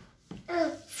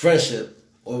friendship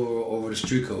over the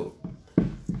street code.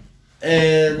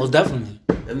 And most definitely.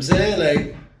 I'm saying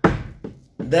like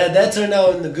that turned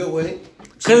out in a good way.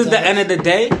 Because at the end of the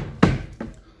day,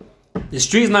 the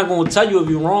street's not gonna tell you if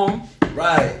you're wrong.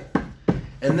 Right.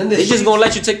 And then they just gonna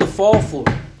let you take the fall for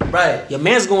it. Right. Your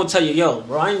man's gonna tell you, yo,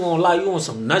 bro, I ain't gonna lie, you on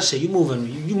some nut shit. You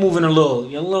moving a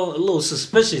little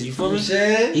suspicious. You feel me?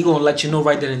 He gonna let you know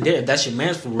right then and there. If that's your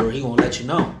man's for real, he gonna let you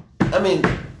know. I mean,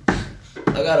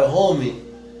 I got a homie.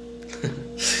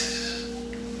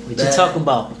 What you talking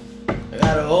about? I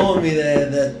got a homie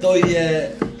that thought he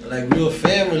had like real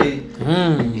family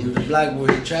in the block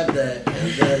where he trapped at,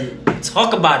 and then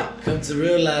talk about it. Come to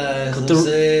realize, I'm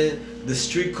saying, the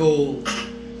street code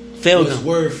was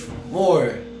worth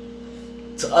more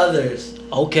to others,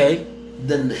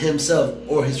 than himself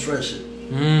or his friendship.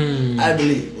 I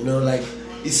believe, like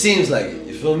it seems like it.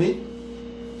 You feel me?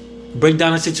 Break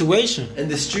down the situation. And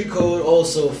the street code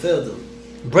also failed him.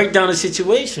 Break down the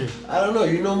situation. I don't know.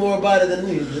 You know more about it than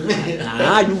me.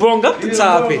 Nah, you brought up the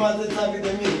topic. You know more about the topic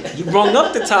than me. You brought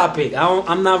up the topic.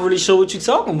 I'm not really sure what you're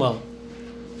talking about.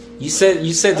 You said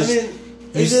you said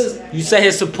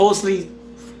his supposedly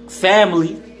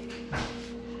family.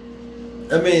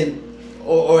 I mean,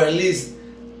 or at least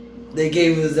they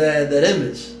gave us that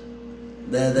image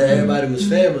that everybody was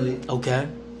family. Okay.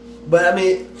 But I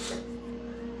mean,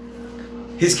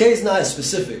 his case not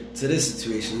specific to this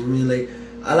situation. I mean, like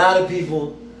a lot of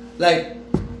people, like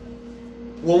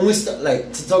when we start,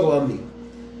 like to talk about me.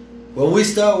 When we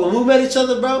met each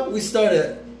other, bro, we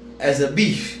started as a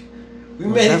beef. We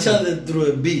met each other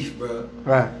through a beef, bro.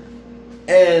 Right.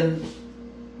 And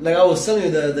like I was telling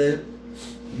you the other day,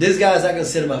 this guy's I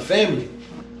consider my family.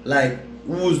 Like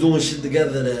we was doing shit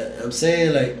together that I'm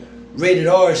saying like rated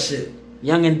R shit.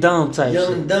 Young and dumb type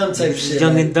shit.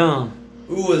 Young and dumb.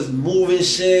 We was moving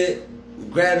shit,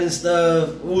 grabbing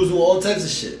stuff. We was doing all types of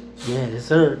shit. Yeah, yes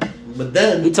sir. But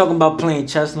then we talking about playing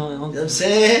chess. You know what I'm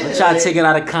saying? I'm trying to take it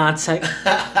out of context.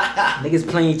 Niggas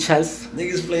playing chess.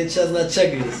 Niggas playing chess, not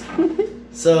checkers.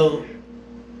 So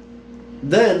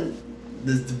then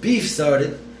the beef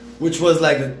started, which was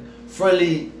like a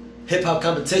friendly hip hop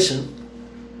competition.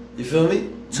 You feel me?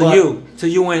 To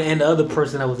you and the other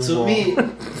person that was involved.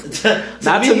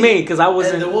 Not to me, because I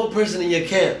wasn't. And the one person in your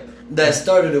camp that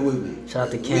started it with me. Shout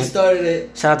out to Camp. We started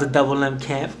it. Shout out to Double M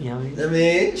Camp. You know what I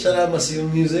mean? Shout out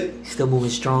Massive Music. Still moving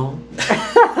strong. But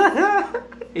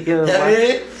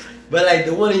like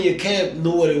the one in your camp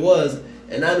knew what it was,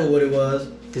 and I knew what it was.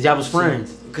 Cause y'all was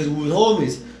friends. Because we were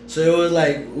homies. So it was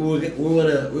like we wanted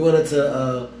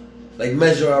to like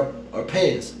measure our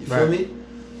pants. You feel me?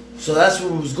 So that's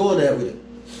where we was going at with it.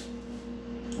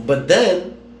 But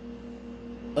then,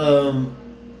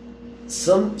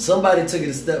 somebody took it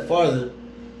a step farther.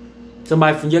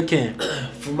 Somebody from your camp.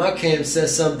 From my camp said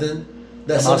something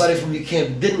that somebody from your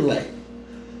camp didn't like.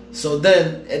 So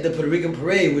then, at the Puerto Rican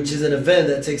Parade, which is an event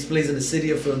that takes place in the city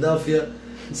of Philadelphia,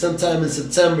 sometime in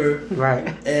September,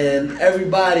 right? And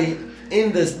everybody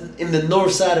in the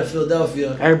north side of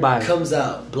Philadelphia, everybody comes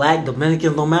out. Black,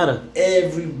 Dominican, no matter.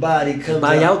 Everybody comes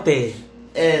out there,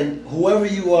 and whoever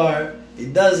you are,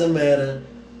 it doesn't matter.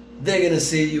 They're gonna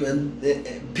see you, and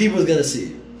people's gonna see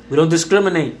you. We don't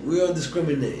discriminate. We don't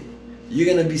discriminate. You're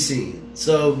gonna be seen.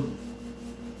 So,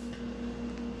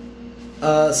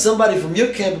 somebody from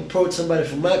your camp approached somebody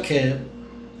from my camp,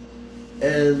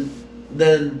 and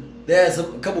then they had a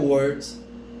couple words,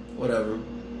 whatever.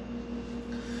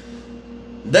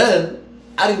 Then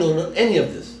I didn't know any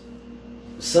of this.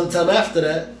 Sometime after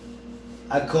that,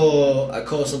 I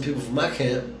call some people from my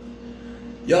camp.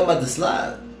 Y'all about to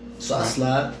slide, so I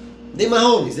slide. They my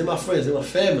homies, they my friends, they my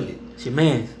family. It's your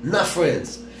man. Not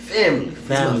friends, family. It's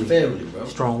my family, bro.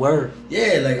 Strong word.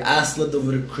 Yeah, like I slept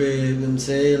over the crib. You know what I'm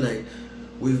saying? Like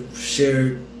we've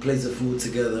shared plates of food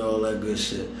together, all that good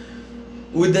shit.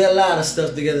 We did a lot of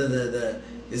stuff together that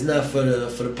is not for the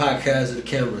podcast or the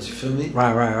cameras. You feel me? Right.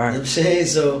 You know what I'm saying?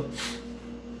 So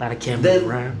a lot of cameras then,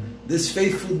 around. This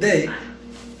fateful day,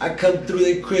 I come through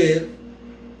their crib,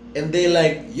 and they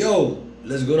like, yo,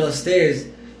 let's go downstairs.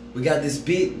 We got this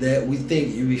beat that we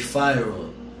think you be fire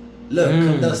on. Look,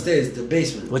 come downstairs, the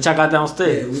basement. What y'all got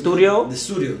downstairs? Yeah, Studio? The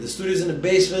studio. The studio's in the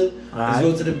basement. Let's Alright.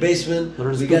 go to the basement. Go to the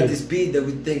We studio. got this beat that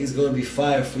we think is gonna be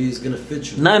fire for you. It's gonna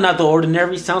fit you. Nothing out the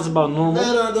ordinary. Sounds about normal.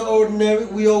 None of the ordinary.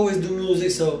 We always do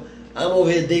music, so I'm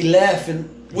over here. They laughing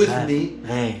with me.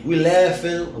 Dang. We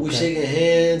laughing. We Okay. shaking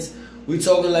hands. We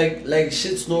talking like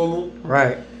shit's normal.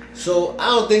 Right. So I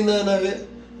don't think none of it.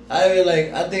 I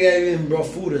think I even brought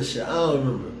food and shit. I don't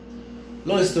remember.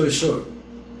 Long story short,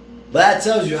 but that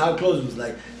tells you how close it was.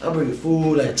 Like I'm bringing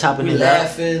food, like Chopping we it up.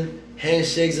 laughing,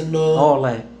 handshakes and all All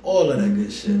that. of that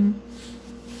good shit.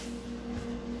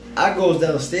 I goes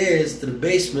downstairs to the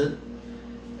basement,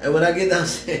 and when I get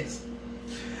downstairs,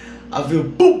 I feel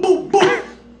boop boop boop.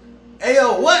 Hey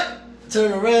yo, what?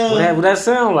 Turn around. What that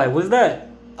sound like? What's that?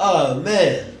 Oh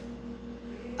man.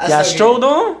 Y'all strolled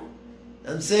on?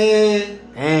 I'm saying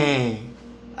Dang.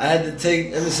 I had to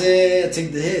take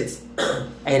the hits.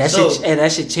 Hey,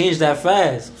 that shit changed that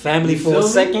fast. Family You for a feel me?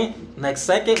 second. Next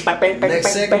second. Bang, bang, bang, Next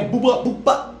bang, second, bang. boop bop, boop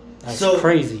bop. That's So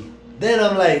crazy. then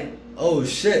I'm like, oh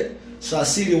shit. So I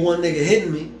see the one nigga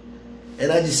hitting me,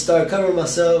 and I just start covering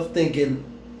myself, thinking,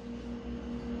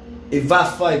 if I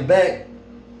fight back,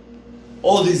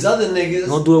 all these other niggas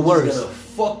Gonna do it is worse. gonna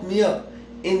fuck me up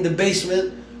in the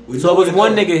basement. With So it nowhere was to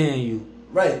one go. nigga hitting you.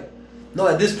 Right. No,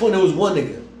 at this point it was one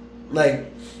nigga. Like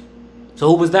So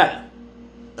who was that?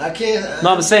 I can't.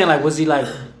 No, I'm saying like, was he like,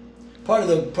 part of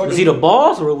the. was he the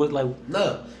boss or was like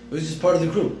No, it was just part of the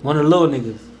crew. one of the little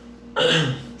niggas?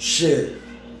 Shit,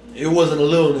 it wasn't a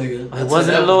little nigga. It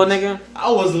wasn't a little nigga? I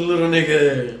was a little nigga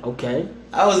there. Okay.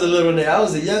 I was a little nigga. I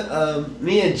was a young.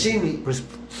 Me and Jimmy.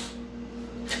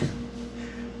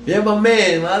 Yeah, my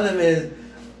other man.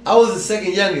 I was the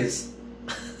second youngest.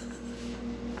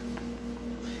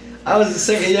 I was the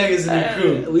second youngest in the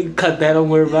crew. We can cut that, don't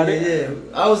worry about it. Yeah,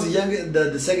 I was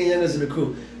the second youngest in the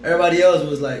crew. Everybody else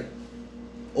was like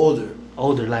older.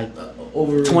 Older, like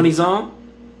Over 20s on?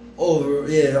 Over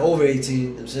 18, you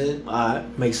know what I'm saying?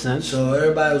 Alright, makes sense. So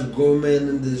everybody was grown men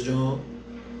in this joint.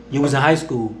 You was in high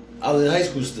school. I was in high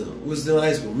school still. We was still in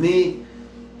high school. Me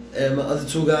and my other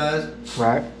two guys.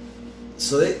 Right.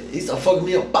 So he started fucking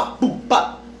me up. Bop, boop,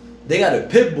 bop. They got a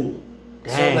pit bull.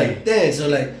 So I'm like, damn. So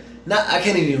like, I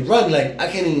can't even run. Like,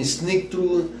 I can't even sneak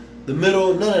through the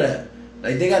middle. None of that.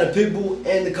 Like, they got a pit bull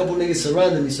and a couple niggas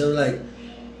surrounding me. So I'm like,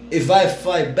 if I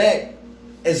fight back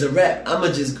as a rap, I'ma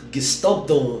just get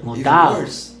stumped on. Well, even die.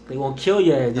 worse. They won't kill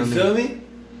you. You feel me?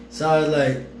 So I was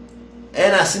like,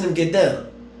 and I seen them get down.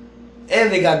 And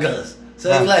they got guns.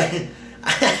 So it's like,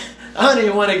 I don't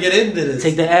even want to get into this.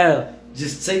 Take the L.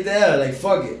 Just take the L, like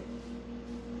fuck it.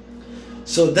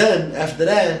 So then after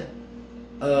that,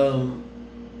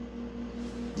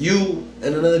 you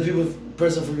and another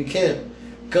person from your camp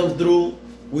come through.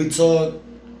 We talk.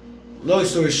 Long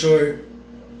story short,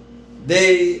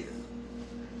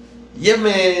 your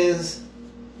man's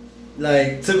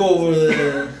like took over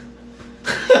the.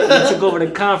 They took over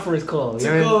the conference call. Took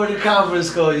over the conference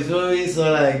call. You feel me?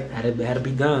 So like Had to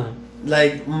be done.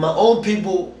 like my own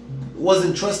people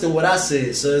wasn't trusting what I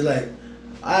said, so it's like,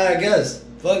 I guess,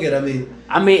 fuck it. I mean,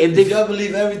 if y'all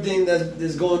believe everything that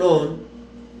is going on,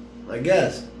 I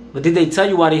guess. But did they tell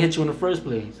you why they hit you in the first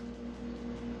place?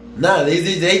 Nah, they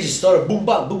just started boom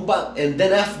bop, and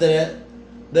then after that,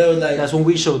 they were like, That's when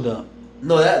we showed up.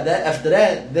 no, that after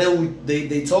that, then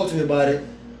they talked to me about it.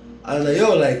 I was like,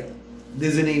 yo, like,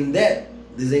 this ain't that,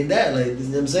 like, this, you know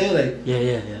what I'm saying, like,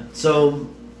 Yeah. so,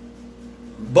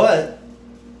 but.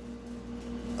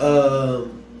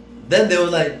 Then they were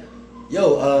like,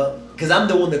 yo, cause I'm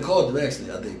the one that called them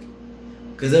actually, I think.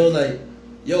 Cause they were like,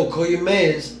 yo, call your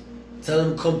mans, tell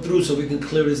them to come through so we can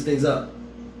clear these things up.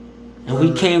 And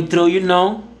we came through, you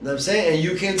know. Know what I'm saying? And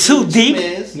you came Too through deep. with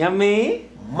your mans. You know what I mean?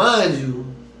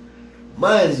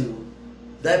 Mind you,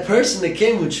 that person that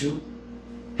came with you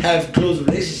have close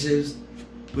relationships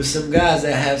with some guys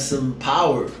that have some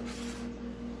power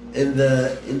in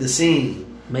the scene.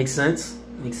 Makes sense.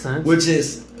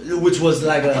 Which was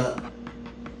like a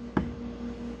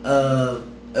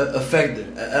factor,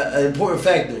 an important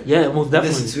factor. Yeah, most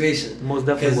definitely. In this situation, Most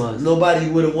definitely was. Nobody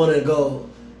would have wanted to go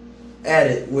at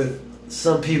it with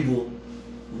some people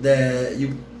that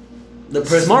the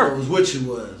person Smart. that was with you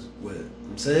was with. You know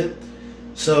what I'm saying,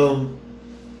 so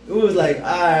it was like,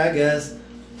 alright, I guess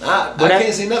I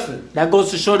can't say nothing. That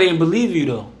goes to show they didn't believe you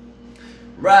though.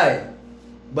 Right.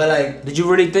 But like, did you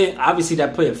really think? Obviously,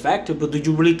 that played a factor. But did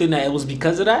you really think that it was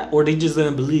because of that, or they just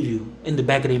didn't believe you in the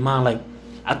back of their mind? Like,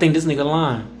 I think this nigga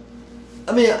lying.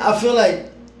 I mean, I feel like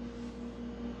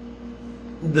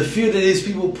the fear that these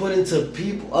people put into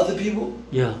other people.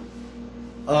 Yeah.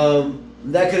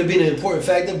 That could have been an important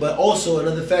factor, but also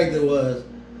another factor was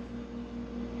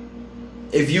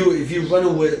if you're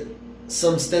running with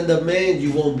some stand-up man,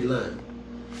 you won't be lying.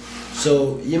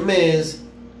 So your man's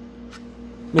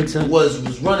Makes sense.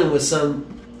 was running with some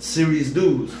serious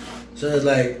dudes. So it's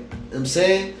like, you know what I'm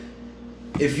saying,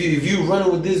 if you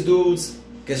running with these dudes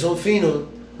que son finos,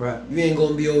 right, you ain't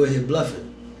gonna be over here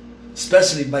bluffing,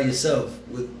 especially by yourself.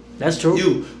 With that's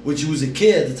true. Which you was a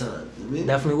kid at the time. You know what I mean?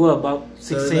 Definitely were about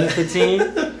 16,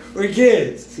 15. We're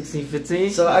kids. 16, 15.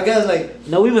 So I guess like,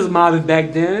 no, we was mobbing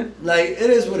back then. like it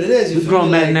is what it is. You We feel grown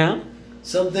me? men Like, now.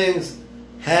 some things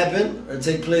happen or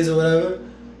take place or whatever,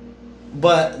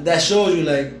 but that shows you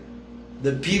like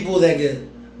the people that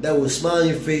will smile on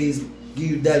your face, give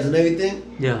you dabs and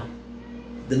everything. Yeah.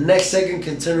 The next second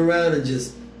can turn around and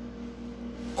just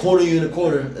corner you in the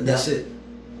corner, and that's it,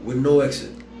 with no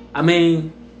exit. I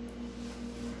mean,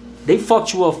 they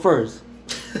fucked you up first.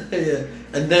 Yeah,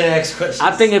 and then ask questions.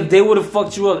 I think if they would have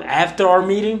fucked you up after our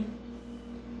meeting,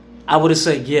 I would have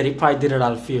said, yeah, they probably did it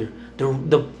out of fear.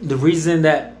 The reason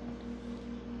that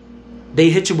they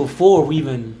hit you before we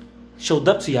even showed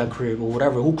up to your crib or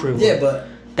whatever, who crib was. Yeah, but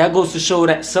that goes to show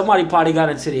that somebody probably got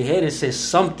into their head and said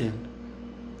something.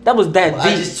 That was that deep.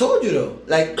 I just told you though,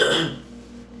 like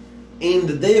in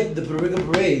the day of the Puerto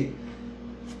Rican parade,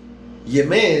 your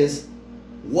man's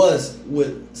was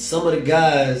with some of the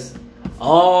guys.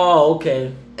 Oh,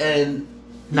 okay. And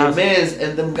Now- your man's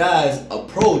and them guys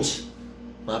approach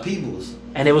my peoples.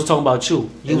 And they was talking about you.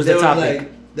 You And was they the were topic.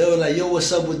 like, they were like, yo,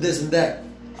 what's up with this and that?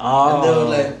 Oh. And they were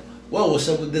like, well, what's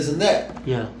up with this and that?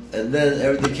 Yeah. And then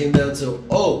everything came down to,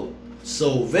 oh,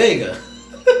 so Vega.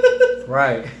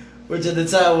 Right. Which at the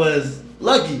time was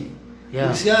Lucky. Yeah.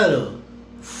 Luciano.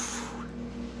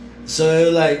 So it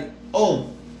was like, oh,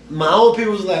 my own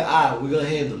people was like, we're gonna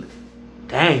handle it.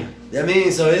 Damn. I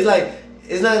mean, so it's like,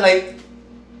 it's not like,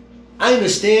 I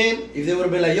understand if they would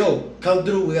have been like, yo, come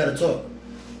through, we gotta talk.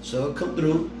 So come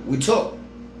through, we talk.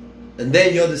 And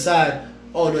then you'll decide,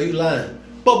 oh no, you lying.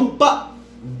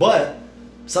 But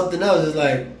something else is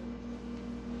like,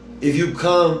 if you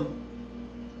come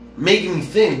making me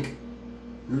think,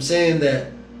 I'm saying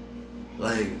that,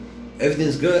 like,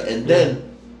 everything's good, and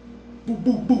then, boop,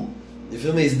 boop, boop. You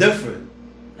feel me? It's different.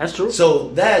 That's true.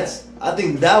 So I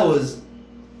think that was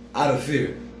out of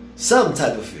fear. Some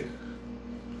type of fear.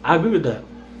 I agree with that.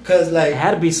 Cause like, It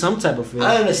had to be some type of fear.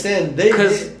 I understand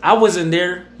Because I wasn't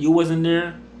there, you wasn't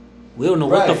there. We don't know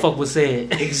what the Right. fuck was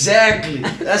said. Exactly.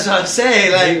 That's what I'm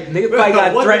saying. Like, Niggas bro, probably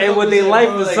got what the threatened fuck with was their that, life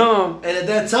bro? or Like, something. And at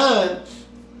that time,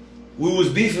 we was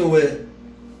beefing with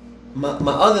my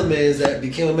other mans that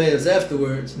became a mans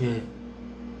afterwards. Yeah.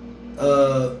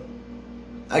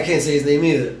 I can't say his name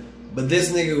either, but this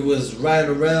nigga was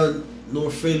riding around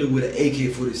North Philly with an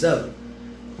AK-47,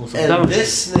 On some and dumb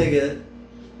this nigga,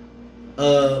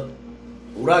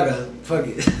 Uraga, fuck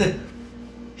it,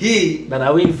 he.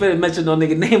 But we ain't finna mention no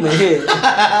nigga name in here.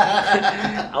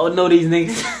 I don't know these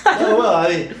niggas. Oh well, I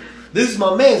mean, this is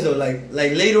my man's though. Like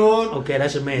later on, Okay,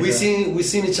 that's your man. we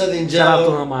seen each other in jail Shout out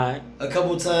to him, alright. a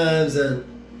couple times,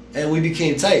 and we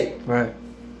became tight. Right.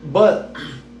 But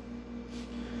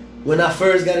when I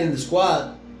first got in the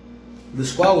squad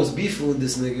was beefing with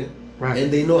this nigga, Right.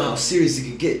 and they know how serious it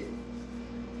could get.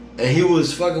 And he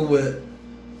was fucking with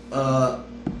other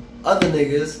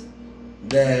niggas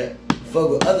that fuck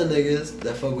with other niggas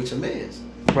that fuck with your mans.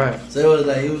 Right. So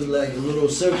it was like a little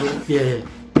circle. Yeah.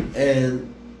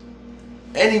 And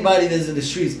anybody that's in the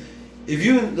streets, if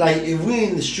we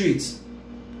in the streets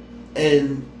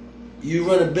and you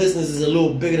run a business that's a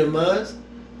little bigger than mine,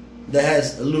 that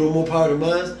has a little more power than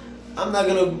mine, I'm not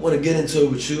gonna want to get into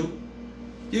it with you.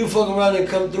 You can fuck around and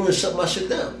come through and shut my shit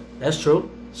down. That's true.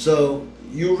 So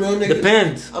you a real nigga.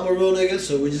 Depends. I'm a real nigga,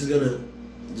 so we're just gonna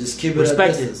keep it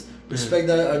Respect at it. distance. Respect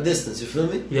our distance. You feel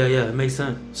me? Yeah, it makes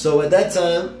sense. So at that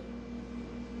time,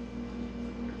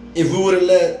 if we would have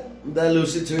let that little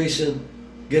situation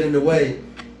get in the way,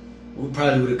 we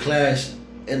probably would have clashed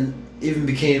and even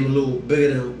became a little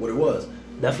bigger than what it was.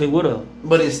 Definitely would have.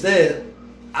 But instead,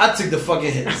 I took the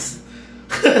fucking hits.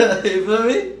 You feel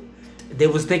me? They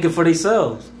was thinking for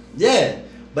themselves. Yeah,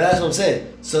 but that's what I'm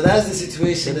saying. So that's the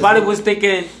situation. They probably was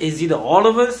thinking, is either all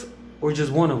of us or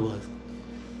just one of us.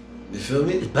 You feel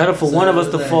me? It's better for So one of it us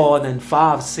was to like- fall than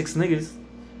 5, 6 niggas.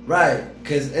 Right,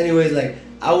 because anyways, like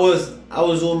I was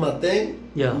doing my thing,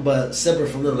 Yeah. but separate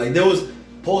from them. Like they was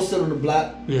posted on the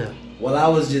block Yeah. while I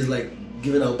was just like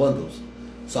giving out bundles.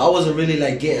 So I wasn't really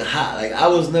like getting hot. Like I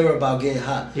was never about getting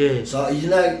hot. Yeah. So you're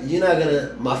not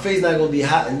gonna, my face not gonna be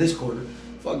hot in this corner.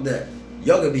 Fuck that.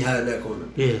 Y'all gonna be hot in that corner.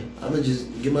 Yeah. I'm gonna just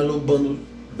get my little bundle,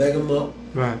 bag them up,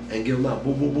 Right. and give them out.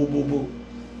 Boom, boom, boom, boom, boom.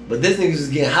 But this niggas is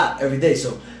getting hot every day.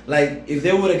 So like if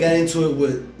they would have got into it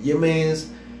with your mans,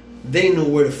 they knew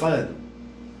where to find them.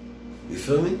 You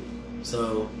feel me?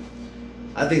 So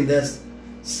I think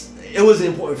it was an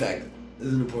important factor. It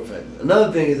was an important factor.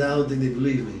 Another thing is I don't think they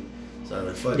believe me. So I'm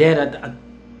like, fuck it. Yeah,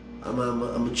 I'm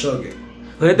a chug it.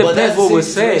 But it depends what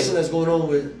was said. That's going on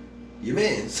with your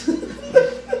mans.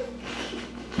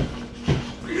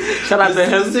 Shout out to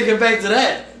him. Let's take it back to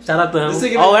that. Shout out to him.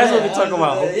 Oh, that's what we're talking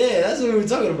about. Yeah, that's what we were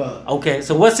talking about. Okay,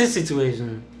 so what's his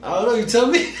situation? I don't know. You tell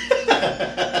me.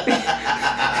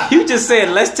 You just said,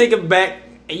 let's take it back,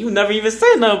 and you never even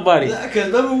said nothing about it. Because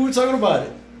remember we were talking about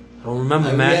it. I don't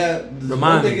remember, man.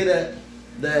 Remind me.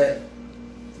 That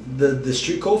the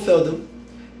street code failed him.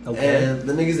 Okay. And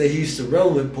the niggas that he used to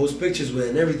run with, post pictures with,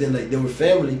 and everything, like they were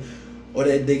family, or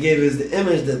that they gave us the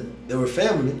image that they were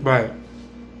family. Right.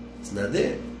 It's not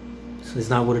there. So it's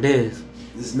not what it is.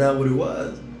 It's not what it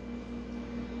was.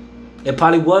 It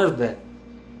probably was that.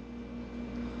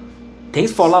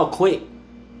 Things fall out quick.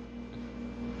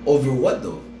 Over what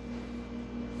though?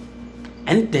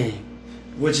 Anything.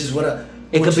 Which is what I.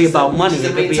 It could be about money.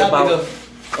 It could be about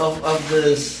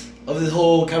of this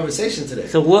whole conversation today.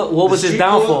 So what was his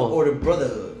downfall? Or the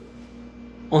brotherhood?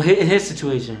 On his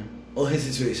situation. On his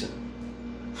situation.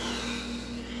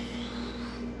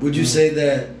 Would you say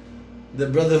that the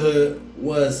brotherhood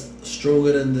was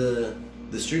stronger than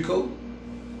the street code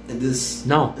in this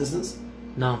instance?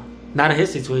 No. Not in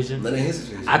his situation. Not in his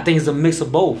situation. I think it's a mix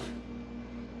of both.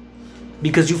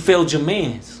 Because you failed your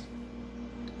mans.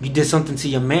 You did something to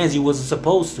your mans you wasn't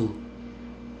supposed to.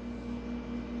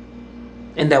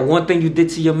 And that one thing you did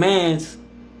to your mans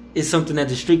is something that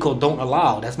the street code don't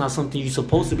allow. That's not something you're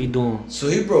supposed to be doing. So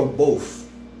he broke both.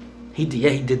 He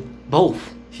did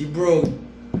both. He broke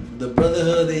the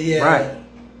brotherhood that he had, right,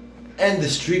 and the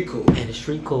street code. And the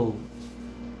street code.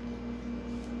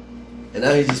 And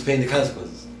now he's just paying the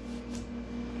consequences.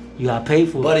 You gotta pay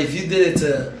for it. But if you did it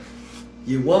to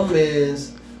your one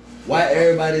man's, why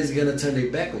everybody's gonna turn their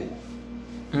back on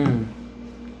you?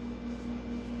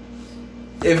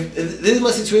 If this is my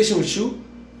situation with you,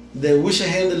 then we should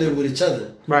handle it with each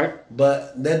other. Right.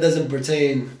 But that doesn't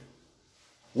pertain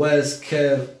Wes,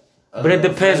 Kev. But it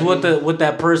depends what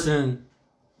that person.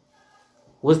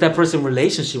 What's that person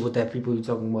relationship with that people you're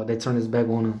talking about that turned his back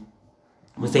on him?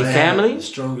 Was they family?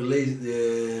 Strong relationship.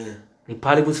 Yeah. They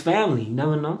probably was family. You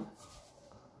never know.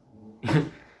 You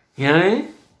know what I mean?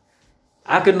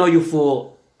 I could know you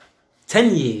for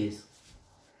 10 years.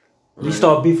 Right. We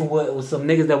start beefing with some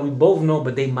niggas that we both know,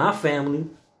 but they my family.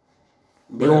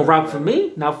 They don't rock for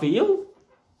me, not for you.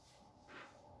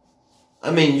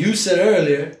 I mean, you said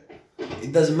earlier,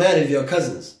 it doesn't matter if you're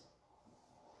cousins.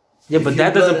 Yeah, but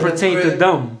that doesn't pertain to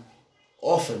them.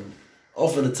 Often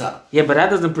the top. Yeah, but that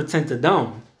doesn't pertain to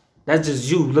them. That's just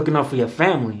you looking out for your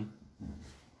family.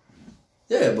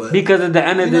 Yeah, but because at the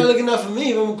end of you're not looking out for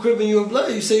me if I'm cribbing you a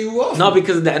blood. You say you off. No,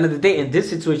 because at the end of the day, in this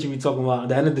situation we talking about, at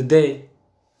the end of the day,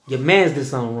 your man's did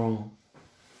something wrong.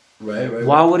 Right.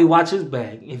 Why would he watch his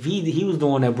back if he was the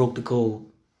one that broke the code?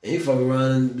 And he fuck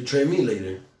around and betray me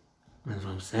later. That's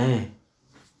what I'm saying.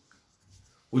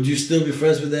 Would you still be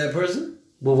friends with that person?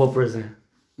 What person?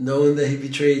 Knowing that he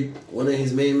betrayed one of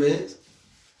his main men,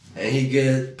 and he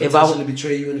could potentially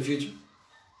betray you in the future.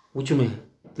 What you mean?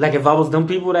 Like if I was them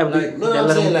people that like no, I'm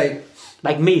saying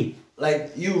like me,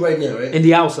 like you right now, right? In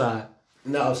the outside.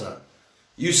 In the outside,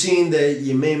 you seen that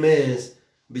your main man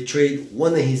betrayed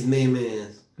one of his main men.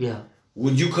 Yeah.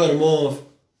 Would you cut him off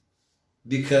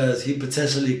because he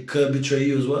potentially could betray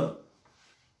you as well?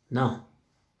 No.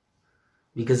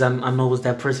 Because I know it's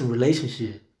that person's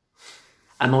relationship.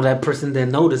 I know that person that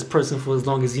know this person for as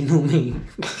long as he knew me.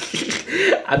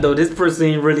 I know this person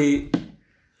ain't really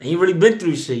been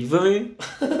through shit, you feel me?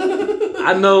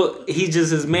 I know he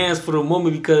just his man's for the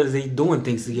moment because they doing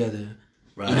things together.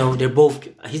 Right. You know, they're both,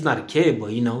 he's not a kid,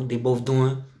 but you know, they both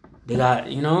doing, they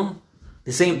got, you know,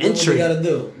 the same interest. What you gotta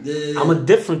do. Yeah. I'm a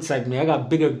different type, man. I got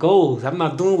bigger goals. I'm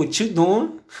not doing what you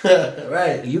doing.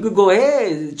 Right. You could go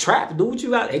ahead, trap, do what you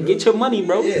got, and get your money,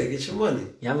 bro. Yeah, get your money.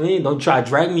 You know what I mean? Don't try to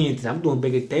drag me into I'm doing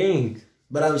bigger things.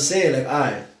 But I'm saying, like,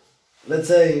 alright, let's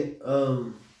say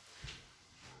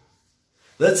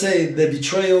the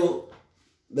betrayal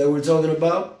that we're talking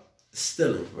about is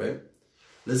stealing, right?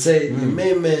 Let's say your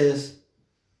main man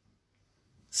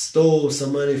stole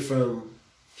some money from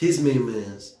his main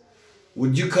man's.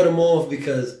 Would you cut him off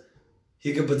because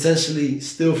he could potentially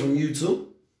steal from you too?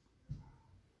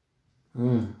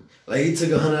 Like he took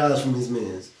 $100 from his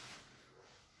man's.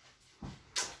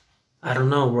 I don't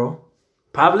know, bro.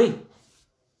 Probably,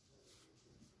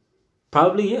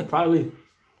 yeah, probably.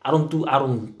 I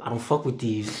don't fuck with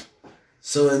thieves.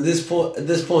 So at this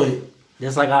point,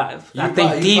 that's like I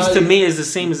think thieves to me is the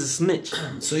same as a snitch.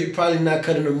 So you're probably not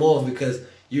cutting them off because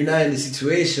you're not in the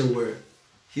situation where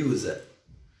he was at.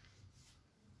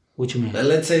 What you mean? Now,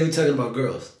 let's say we're talking about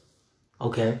girls.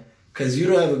 Okay. Because you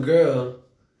don't have a girl,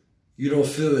 you don't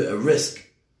feel it a risk.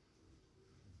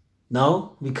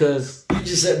 No, because you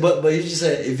just said, but you just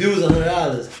said if it was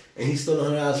 $100 and he stole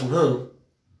 $100 from him,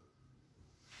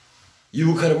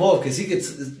 you would cut him off because he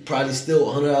could probably steal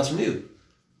 $100 from you.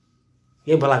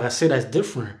 Yeah, but like I said, that's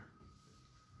different.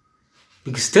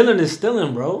 Because stealing is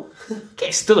stealing, bro. You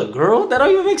can't steal a girl. That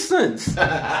don't even make sense.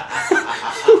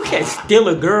 You can't steal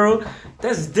a girl.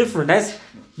 That's different.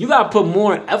 You gotta put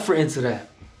more effort into that.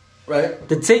 Right.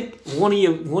 To take one of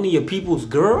your people's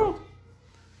girl,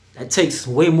 that takes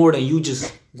way more than you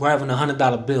just grabbing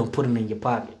 $100 bill and putting it in your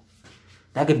pocket.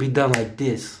 That could be done like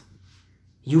this.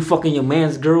 You fucking your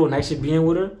man's girl and actually being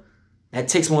with her, that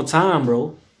takes more time,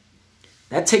 bro.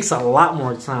 That takes a lot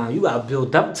more time. You gotta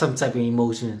build up some type of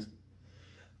emotions.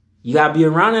 You gotta be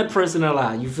around that person a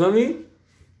lot. You feel me?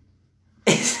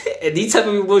 And these type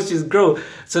of emotions grow.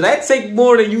 So that take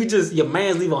more than you just, your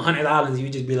man's leave $100 and you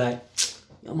just be like,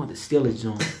 I'm about to steal it,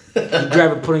 John. You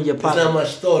grab it, put it in your pocket. There's not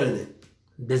much thought in it.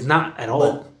 There's not at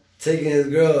all. But taking his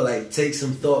girl, like, take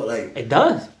some thought, like. It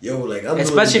does. Yo, like, I'm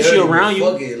especially if she's around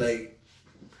you. Fuck it,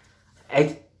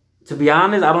 like. To be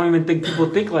honest, I don't even think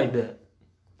people think like that.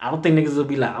 I don't think niggas will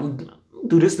be like, I'm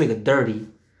do this nigga dirty.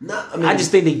 Nah, I mean, I just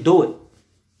think they do it.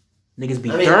 Niggas be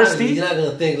thirsty. You're not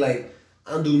gonna think like,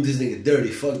 I'm doing this nigga dirty.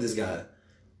 Fuck this guy.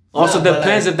 Also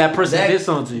depends if that person did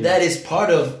something to you. That is part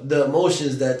of the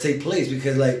emotions that take place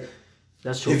because, like,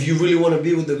 that's true. If you really want to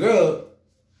be with the girl,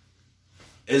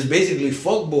 it's basically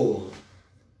fuckball.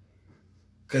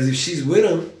 Because if she's with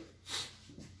him,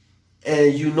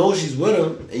 and you know she's with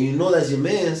him, and you know that's your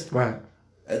man's, right?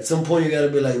 At some point you gotta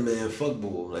be like, man,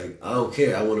 fuckball. Like, I don't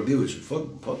care. I want to be with you.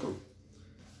 Fuck him.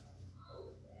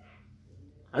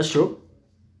 That's true.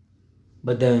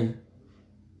 But then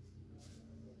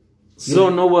you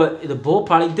don't know what the bull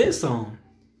probably did something.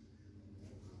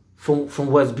 From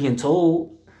what's being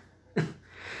told.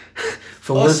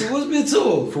 What's being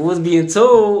told? From what's being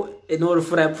told, in order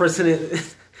for that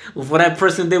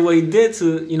person did what he did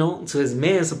to, to his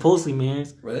man, supposedly man.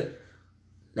 Right.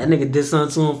 That nigga did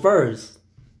something to him first.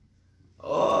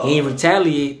 Oh. He didn't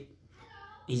retaliate.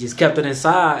 He just kept it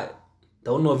inside.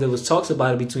 Don't know if there was talks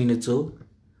about it between the two.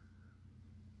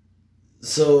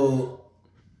 So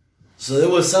there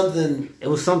was something. It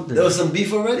was something. There was some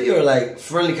beef already, or like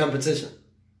friendly competition.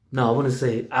 No, I wouldn't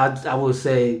say. I would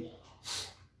say,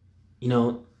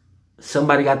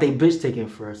 somebody got their bitch taken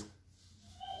first.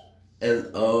 And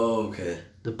okay.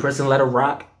 The person let her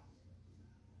rock.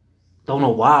 Don't know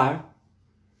why.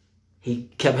 He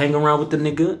kept hanging around with the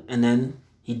nigga, and then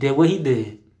he did what he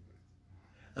did.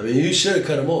 I mean, you should have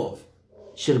cut him off.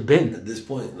 Should have been. At this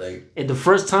point, like. At the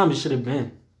first time, it should have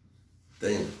been.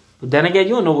 Damn. But then again,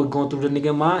 you don't know what's going through the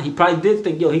nigga mind. He probably did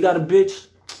think, he got a bitch.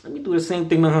 Let me do the same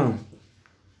thing to him.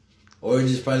 Or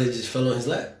he probably just fell on his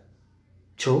lap.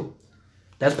 True.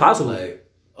 That's possible. Like,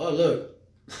 oh, look.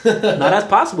 No, that's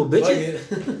possible,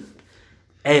 bitches.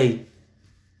 Hey,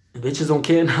 bitches don't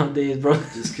care nowadays, bro.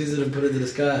 Just kiss it and put it to the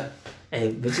sky.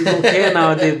 Hey, bitches don't care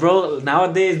nowadays, bro.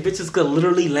 Nowadays, bitches could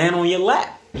literally land on your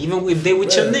lap. Even if they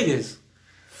with your niggas.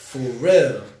 For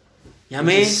real. You know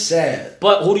what I mean? It's sad.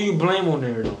 But who do you blame on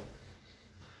there, though?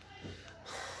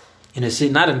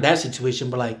 Not in that situation,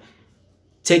 but like,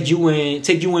 take you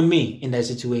and me in that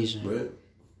situation. Right.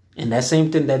 And that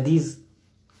same thing that these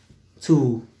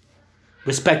two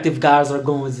respective guys are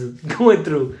going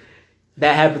through,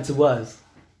 that happened to us.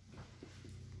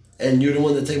 And you're the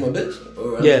one that take my bitch?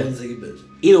 Or I'm the one that take your bitch?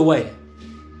 Either way.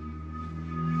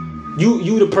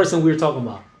 You the person we were talking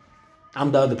about.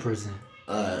 I'm the other person.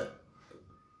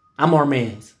 I'm our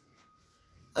man's.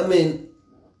 I mean,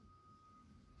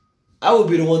 I would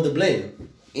be the one to blame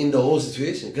in the whole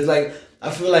situation. Because, like,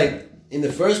 I feel like in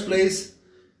the first place,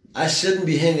 I shouldn't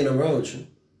be hanging around with you.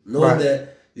 Knowing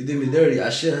that you did me dirty,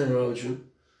 I shouldn't hang around with you.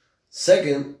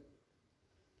 Second,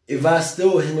 if I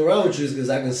still hang around with you, it's because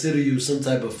I consider you some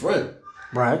type of friend.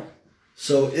 Right.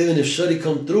 So even if shorty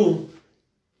come through,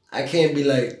 I can't be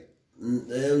like, you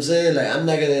know what I'm saying? Like, I'm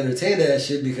not going to entertain that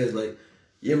shit because, like,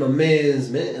 you're my man's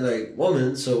man, like,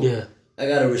 woman. So I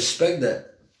got to respect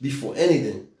that before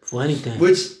anything. For anything.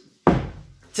 Which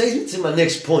takes me to my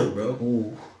next point, bro.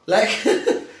 Ooh. Like,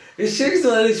 it takes to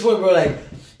my next point, bro. Like,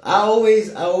 I always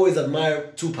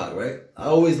admire Tupac, right? I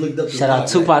always looked up to Shout out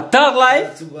Tupac, Thug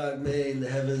Life. Tupac, man, in the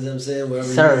heavens, you know what I'm saying, wherever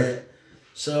he's at.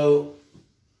 So,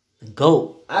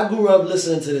 go. I grew up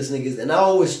listening to this niggas, and I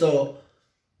always thought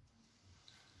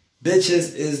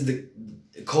bitches is the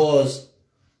cause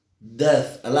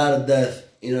death, a lot of death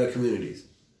in our communities.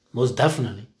 Most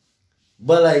definitely.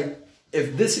 But, like,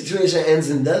 if this situation ends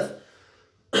in death,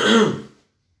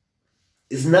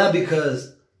 it's not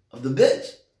because of the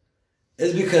bitch.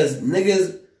 It's because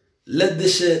niggas let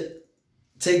this shit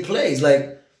take place.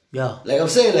 Like I'm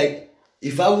saying, like,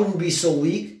 if I wouldn't be so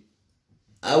weak,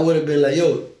 I would have been like,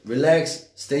 yo, relax,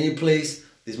 stay in your place.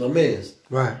 This my man's.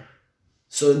 Right.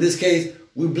 So in this case,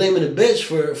 we blaming the bitch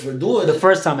for doing it. The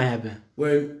first time it happened.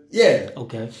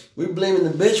 Okay. We're blaming the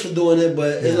bitch for doing it,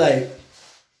 but it's like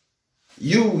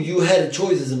you had a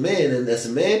choice as a man, and as a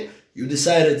man, you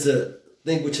decided to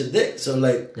think with your dick. So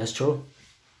like that's true.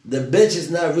 The bitch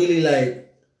is not really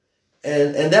like,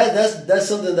 and that's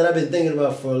something that I've been thinking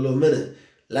about for a little minute.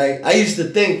 Like I used to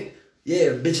think,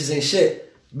 bitches ain't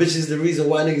shit. Bitches is the reason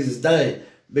why niggas is dying,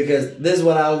 because this is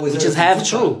what I always. Which is half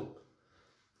true.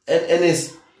 And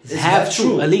it's half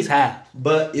true. At least half.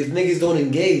 But if niggas don't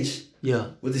engage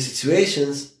with the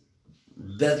situations,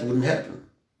 that wouldn't happen.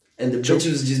 And the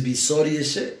bitches would just be salty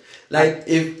as shit. Like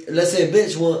if, let's say a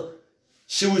bitch want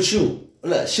shit with you,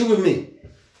 shit with me,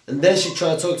 and then she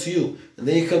try to talk to you, and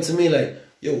then you come to me like,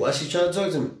 yo, why she trying to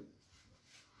talk to me?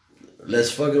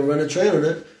 Let's fucking run a train on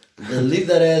her, and then leave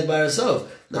that ass by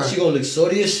herself. Now she gonna look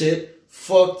salty as shit,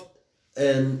 fucked,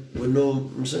 and with no,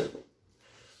 I'm saying.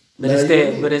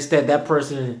 But instead that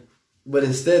person. But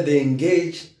instead they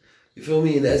engage, you feel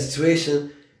me, in that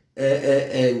situation,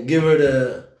 and give her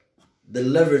the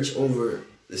leverage over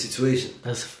the situation.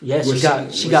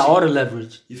 She got all the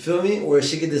leverage. You feel me? Where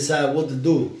she can decide what to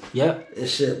do. Yeah. And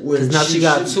shit. Because now she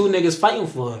got two niggas fighting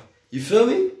for her. You feel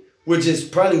me? Which is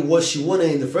probably what she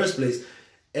wanted in the first place.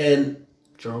 And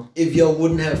if y'all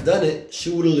wouldn't have done it, she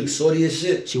would have looked salty as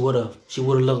shit. She would have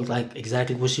looked like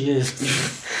exactly what she is.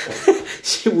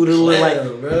 She would have looked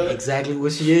like exactly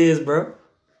what she is, bro.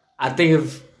 I think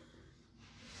if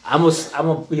I'm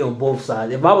gonna be on both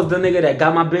sides. If I was the nigga that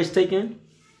got my bitch taken,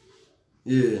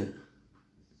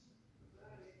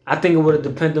 I think it would have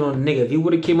depended on the nigga. If he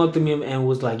would have came up to me and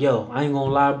was like, "Yo, I ain't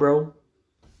gonna lie, bro.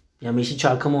 I mean, she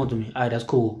tried to come on to me. All right, that's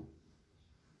cool.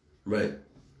 Right.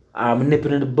 I'm gonna nip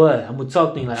it in the bud. I'm gonna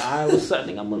talk to him like, all right, what's up,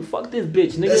 nigga? I'm gonna fuck this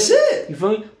bitch, nigga. That's it. You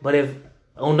feel me? But if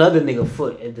on the other nigga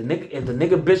foot, if the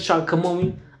nigga bitch try to come on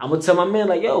me, I'm gonna tell my man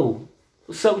like, yo,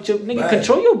 what's up with your nigga?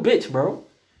 Control your bitch, bro.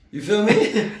 You feel me?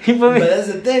 You feel me? But that's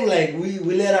the thing. Like we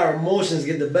let our emotions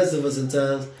get the best of us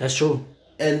sometimes. That's true.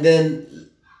 And then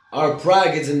our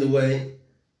pride gets in the way,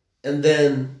 and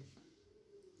then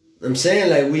I'm saying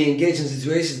like we engage in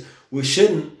situations we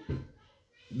shouldn't,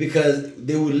 because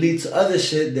they would lead to other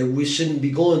shit that we shouldn't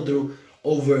be going through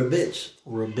over a bitch.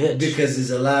 Or a bitch. Because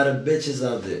there's a lot of bitches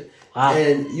out there. Wow.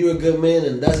 And you're a good man,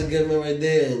 and that's a good man right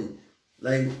there, and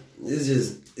like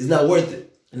it's not worth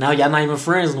it. And now y'all not even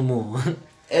friends no more.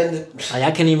 And like,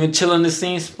 y'all can't even chill in the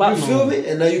same spot. You feel me?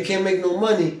 And now you can't make no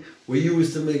money where you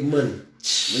used to make money.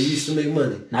 Where you used to make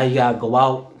money. Now you gotta go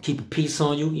out, keep a piece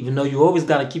on you, even though you always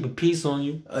gotta keep a piece on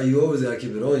you. You always gotta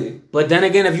keep it on you. But then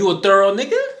again, if you a thorough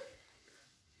nigga,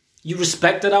 you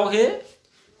respected out here,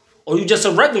 or you just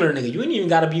a regular nigga, you ain't even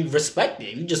gotta be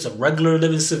respected. You just a regular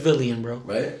living civilian, bro.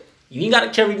 Right. You ain't gotta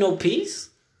carry no piece.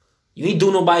 You ain't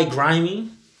do nobody grimy.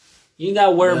 You ain't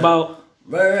gotta worry about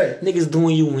niggas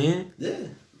doing you in. Yeah.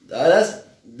 That's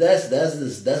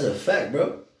a fact,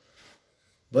 bro.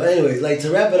 But anyways, like,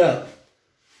 to wrap it up,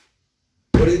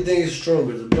 what do you think is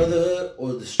stronger, the brotherhood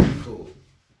or the street code?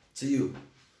 To you.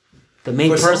 The main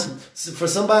person. For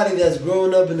somebody that's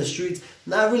growing up in the streets,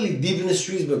 not really deep in the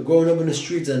streets, but growing up in the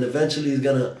streets, and eventually is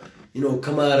gonna,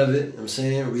 come out of it, I'm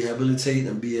saying, rehabilitate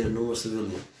and be a normal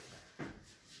civilian.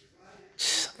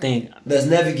 That's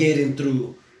navigating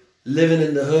through living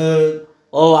in the hood.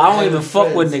 Oh, I don't even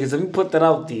fuck with niggas. Let me put that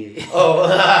out there. Oh,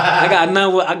 I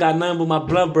got none but my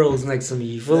blood bros next to me.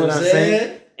 You feel what I'm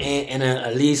saying? And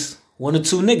at least one or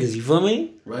two niggas. You feel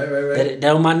me? Right.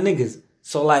 That are my niggas.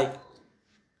 So like,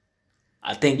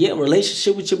 I think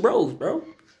relationship with your bros, bro.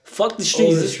 Fuck the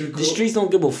streets. The streets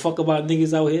don't give a fuck about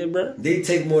niggas out here, bro. They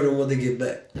take more than what they get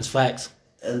back. That's facts.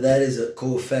 And that is a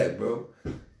cold fact, bro.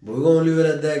 But we're gonna leave it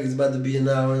at that because it's about to be an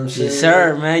hour. You know what I'm saying? Yes,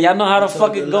 sir, man. Y'all know how to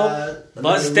fucking go.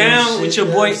 Bust down with your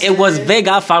boy. It was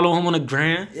Vega. I follow him on the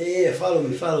gram. Yeah. Follow me.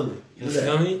 You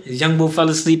feel me? His young boy fell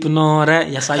asleep and all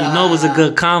that. That's how you know it was a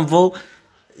good convo.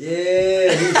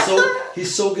 Yeah,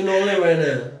 he's soaking all in right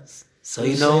now. So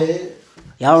y'all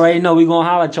already know we gonna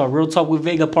holler at y'all. Real Talk with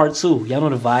Vega Part 2. Y'all know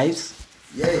the vibes.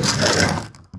 Yeah.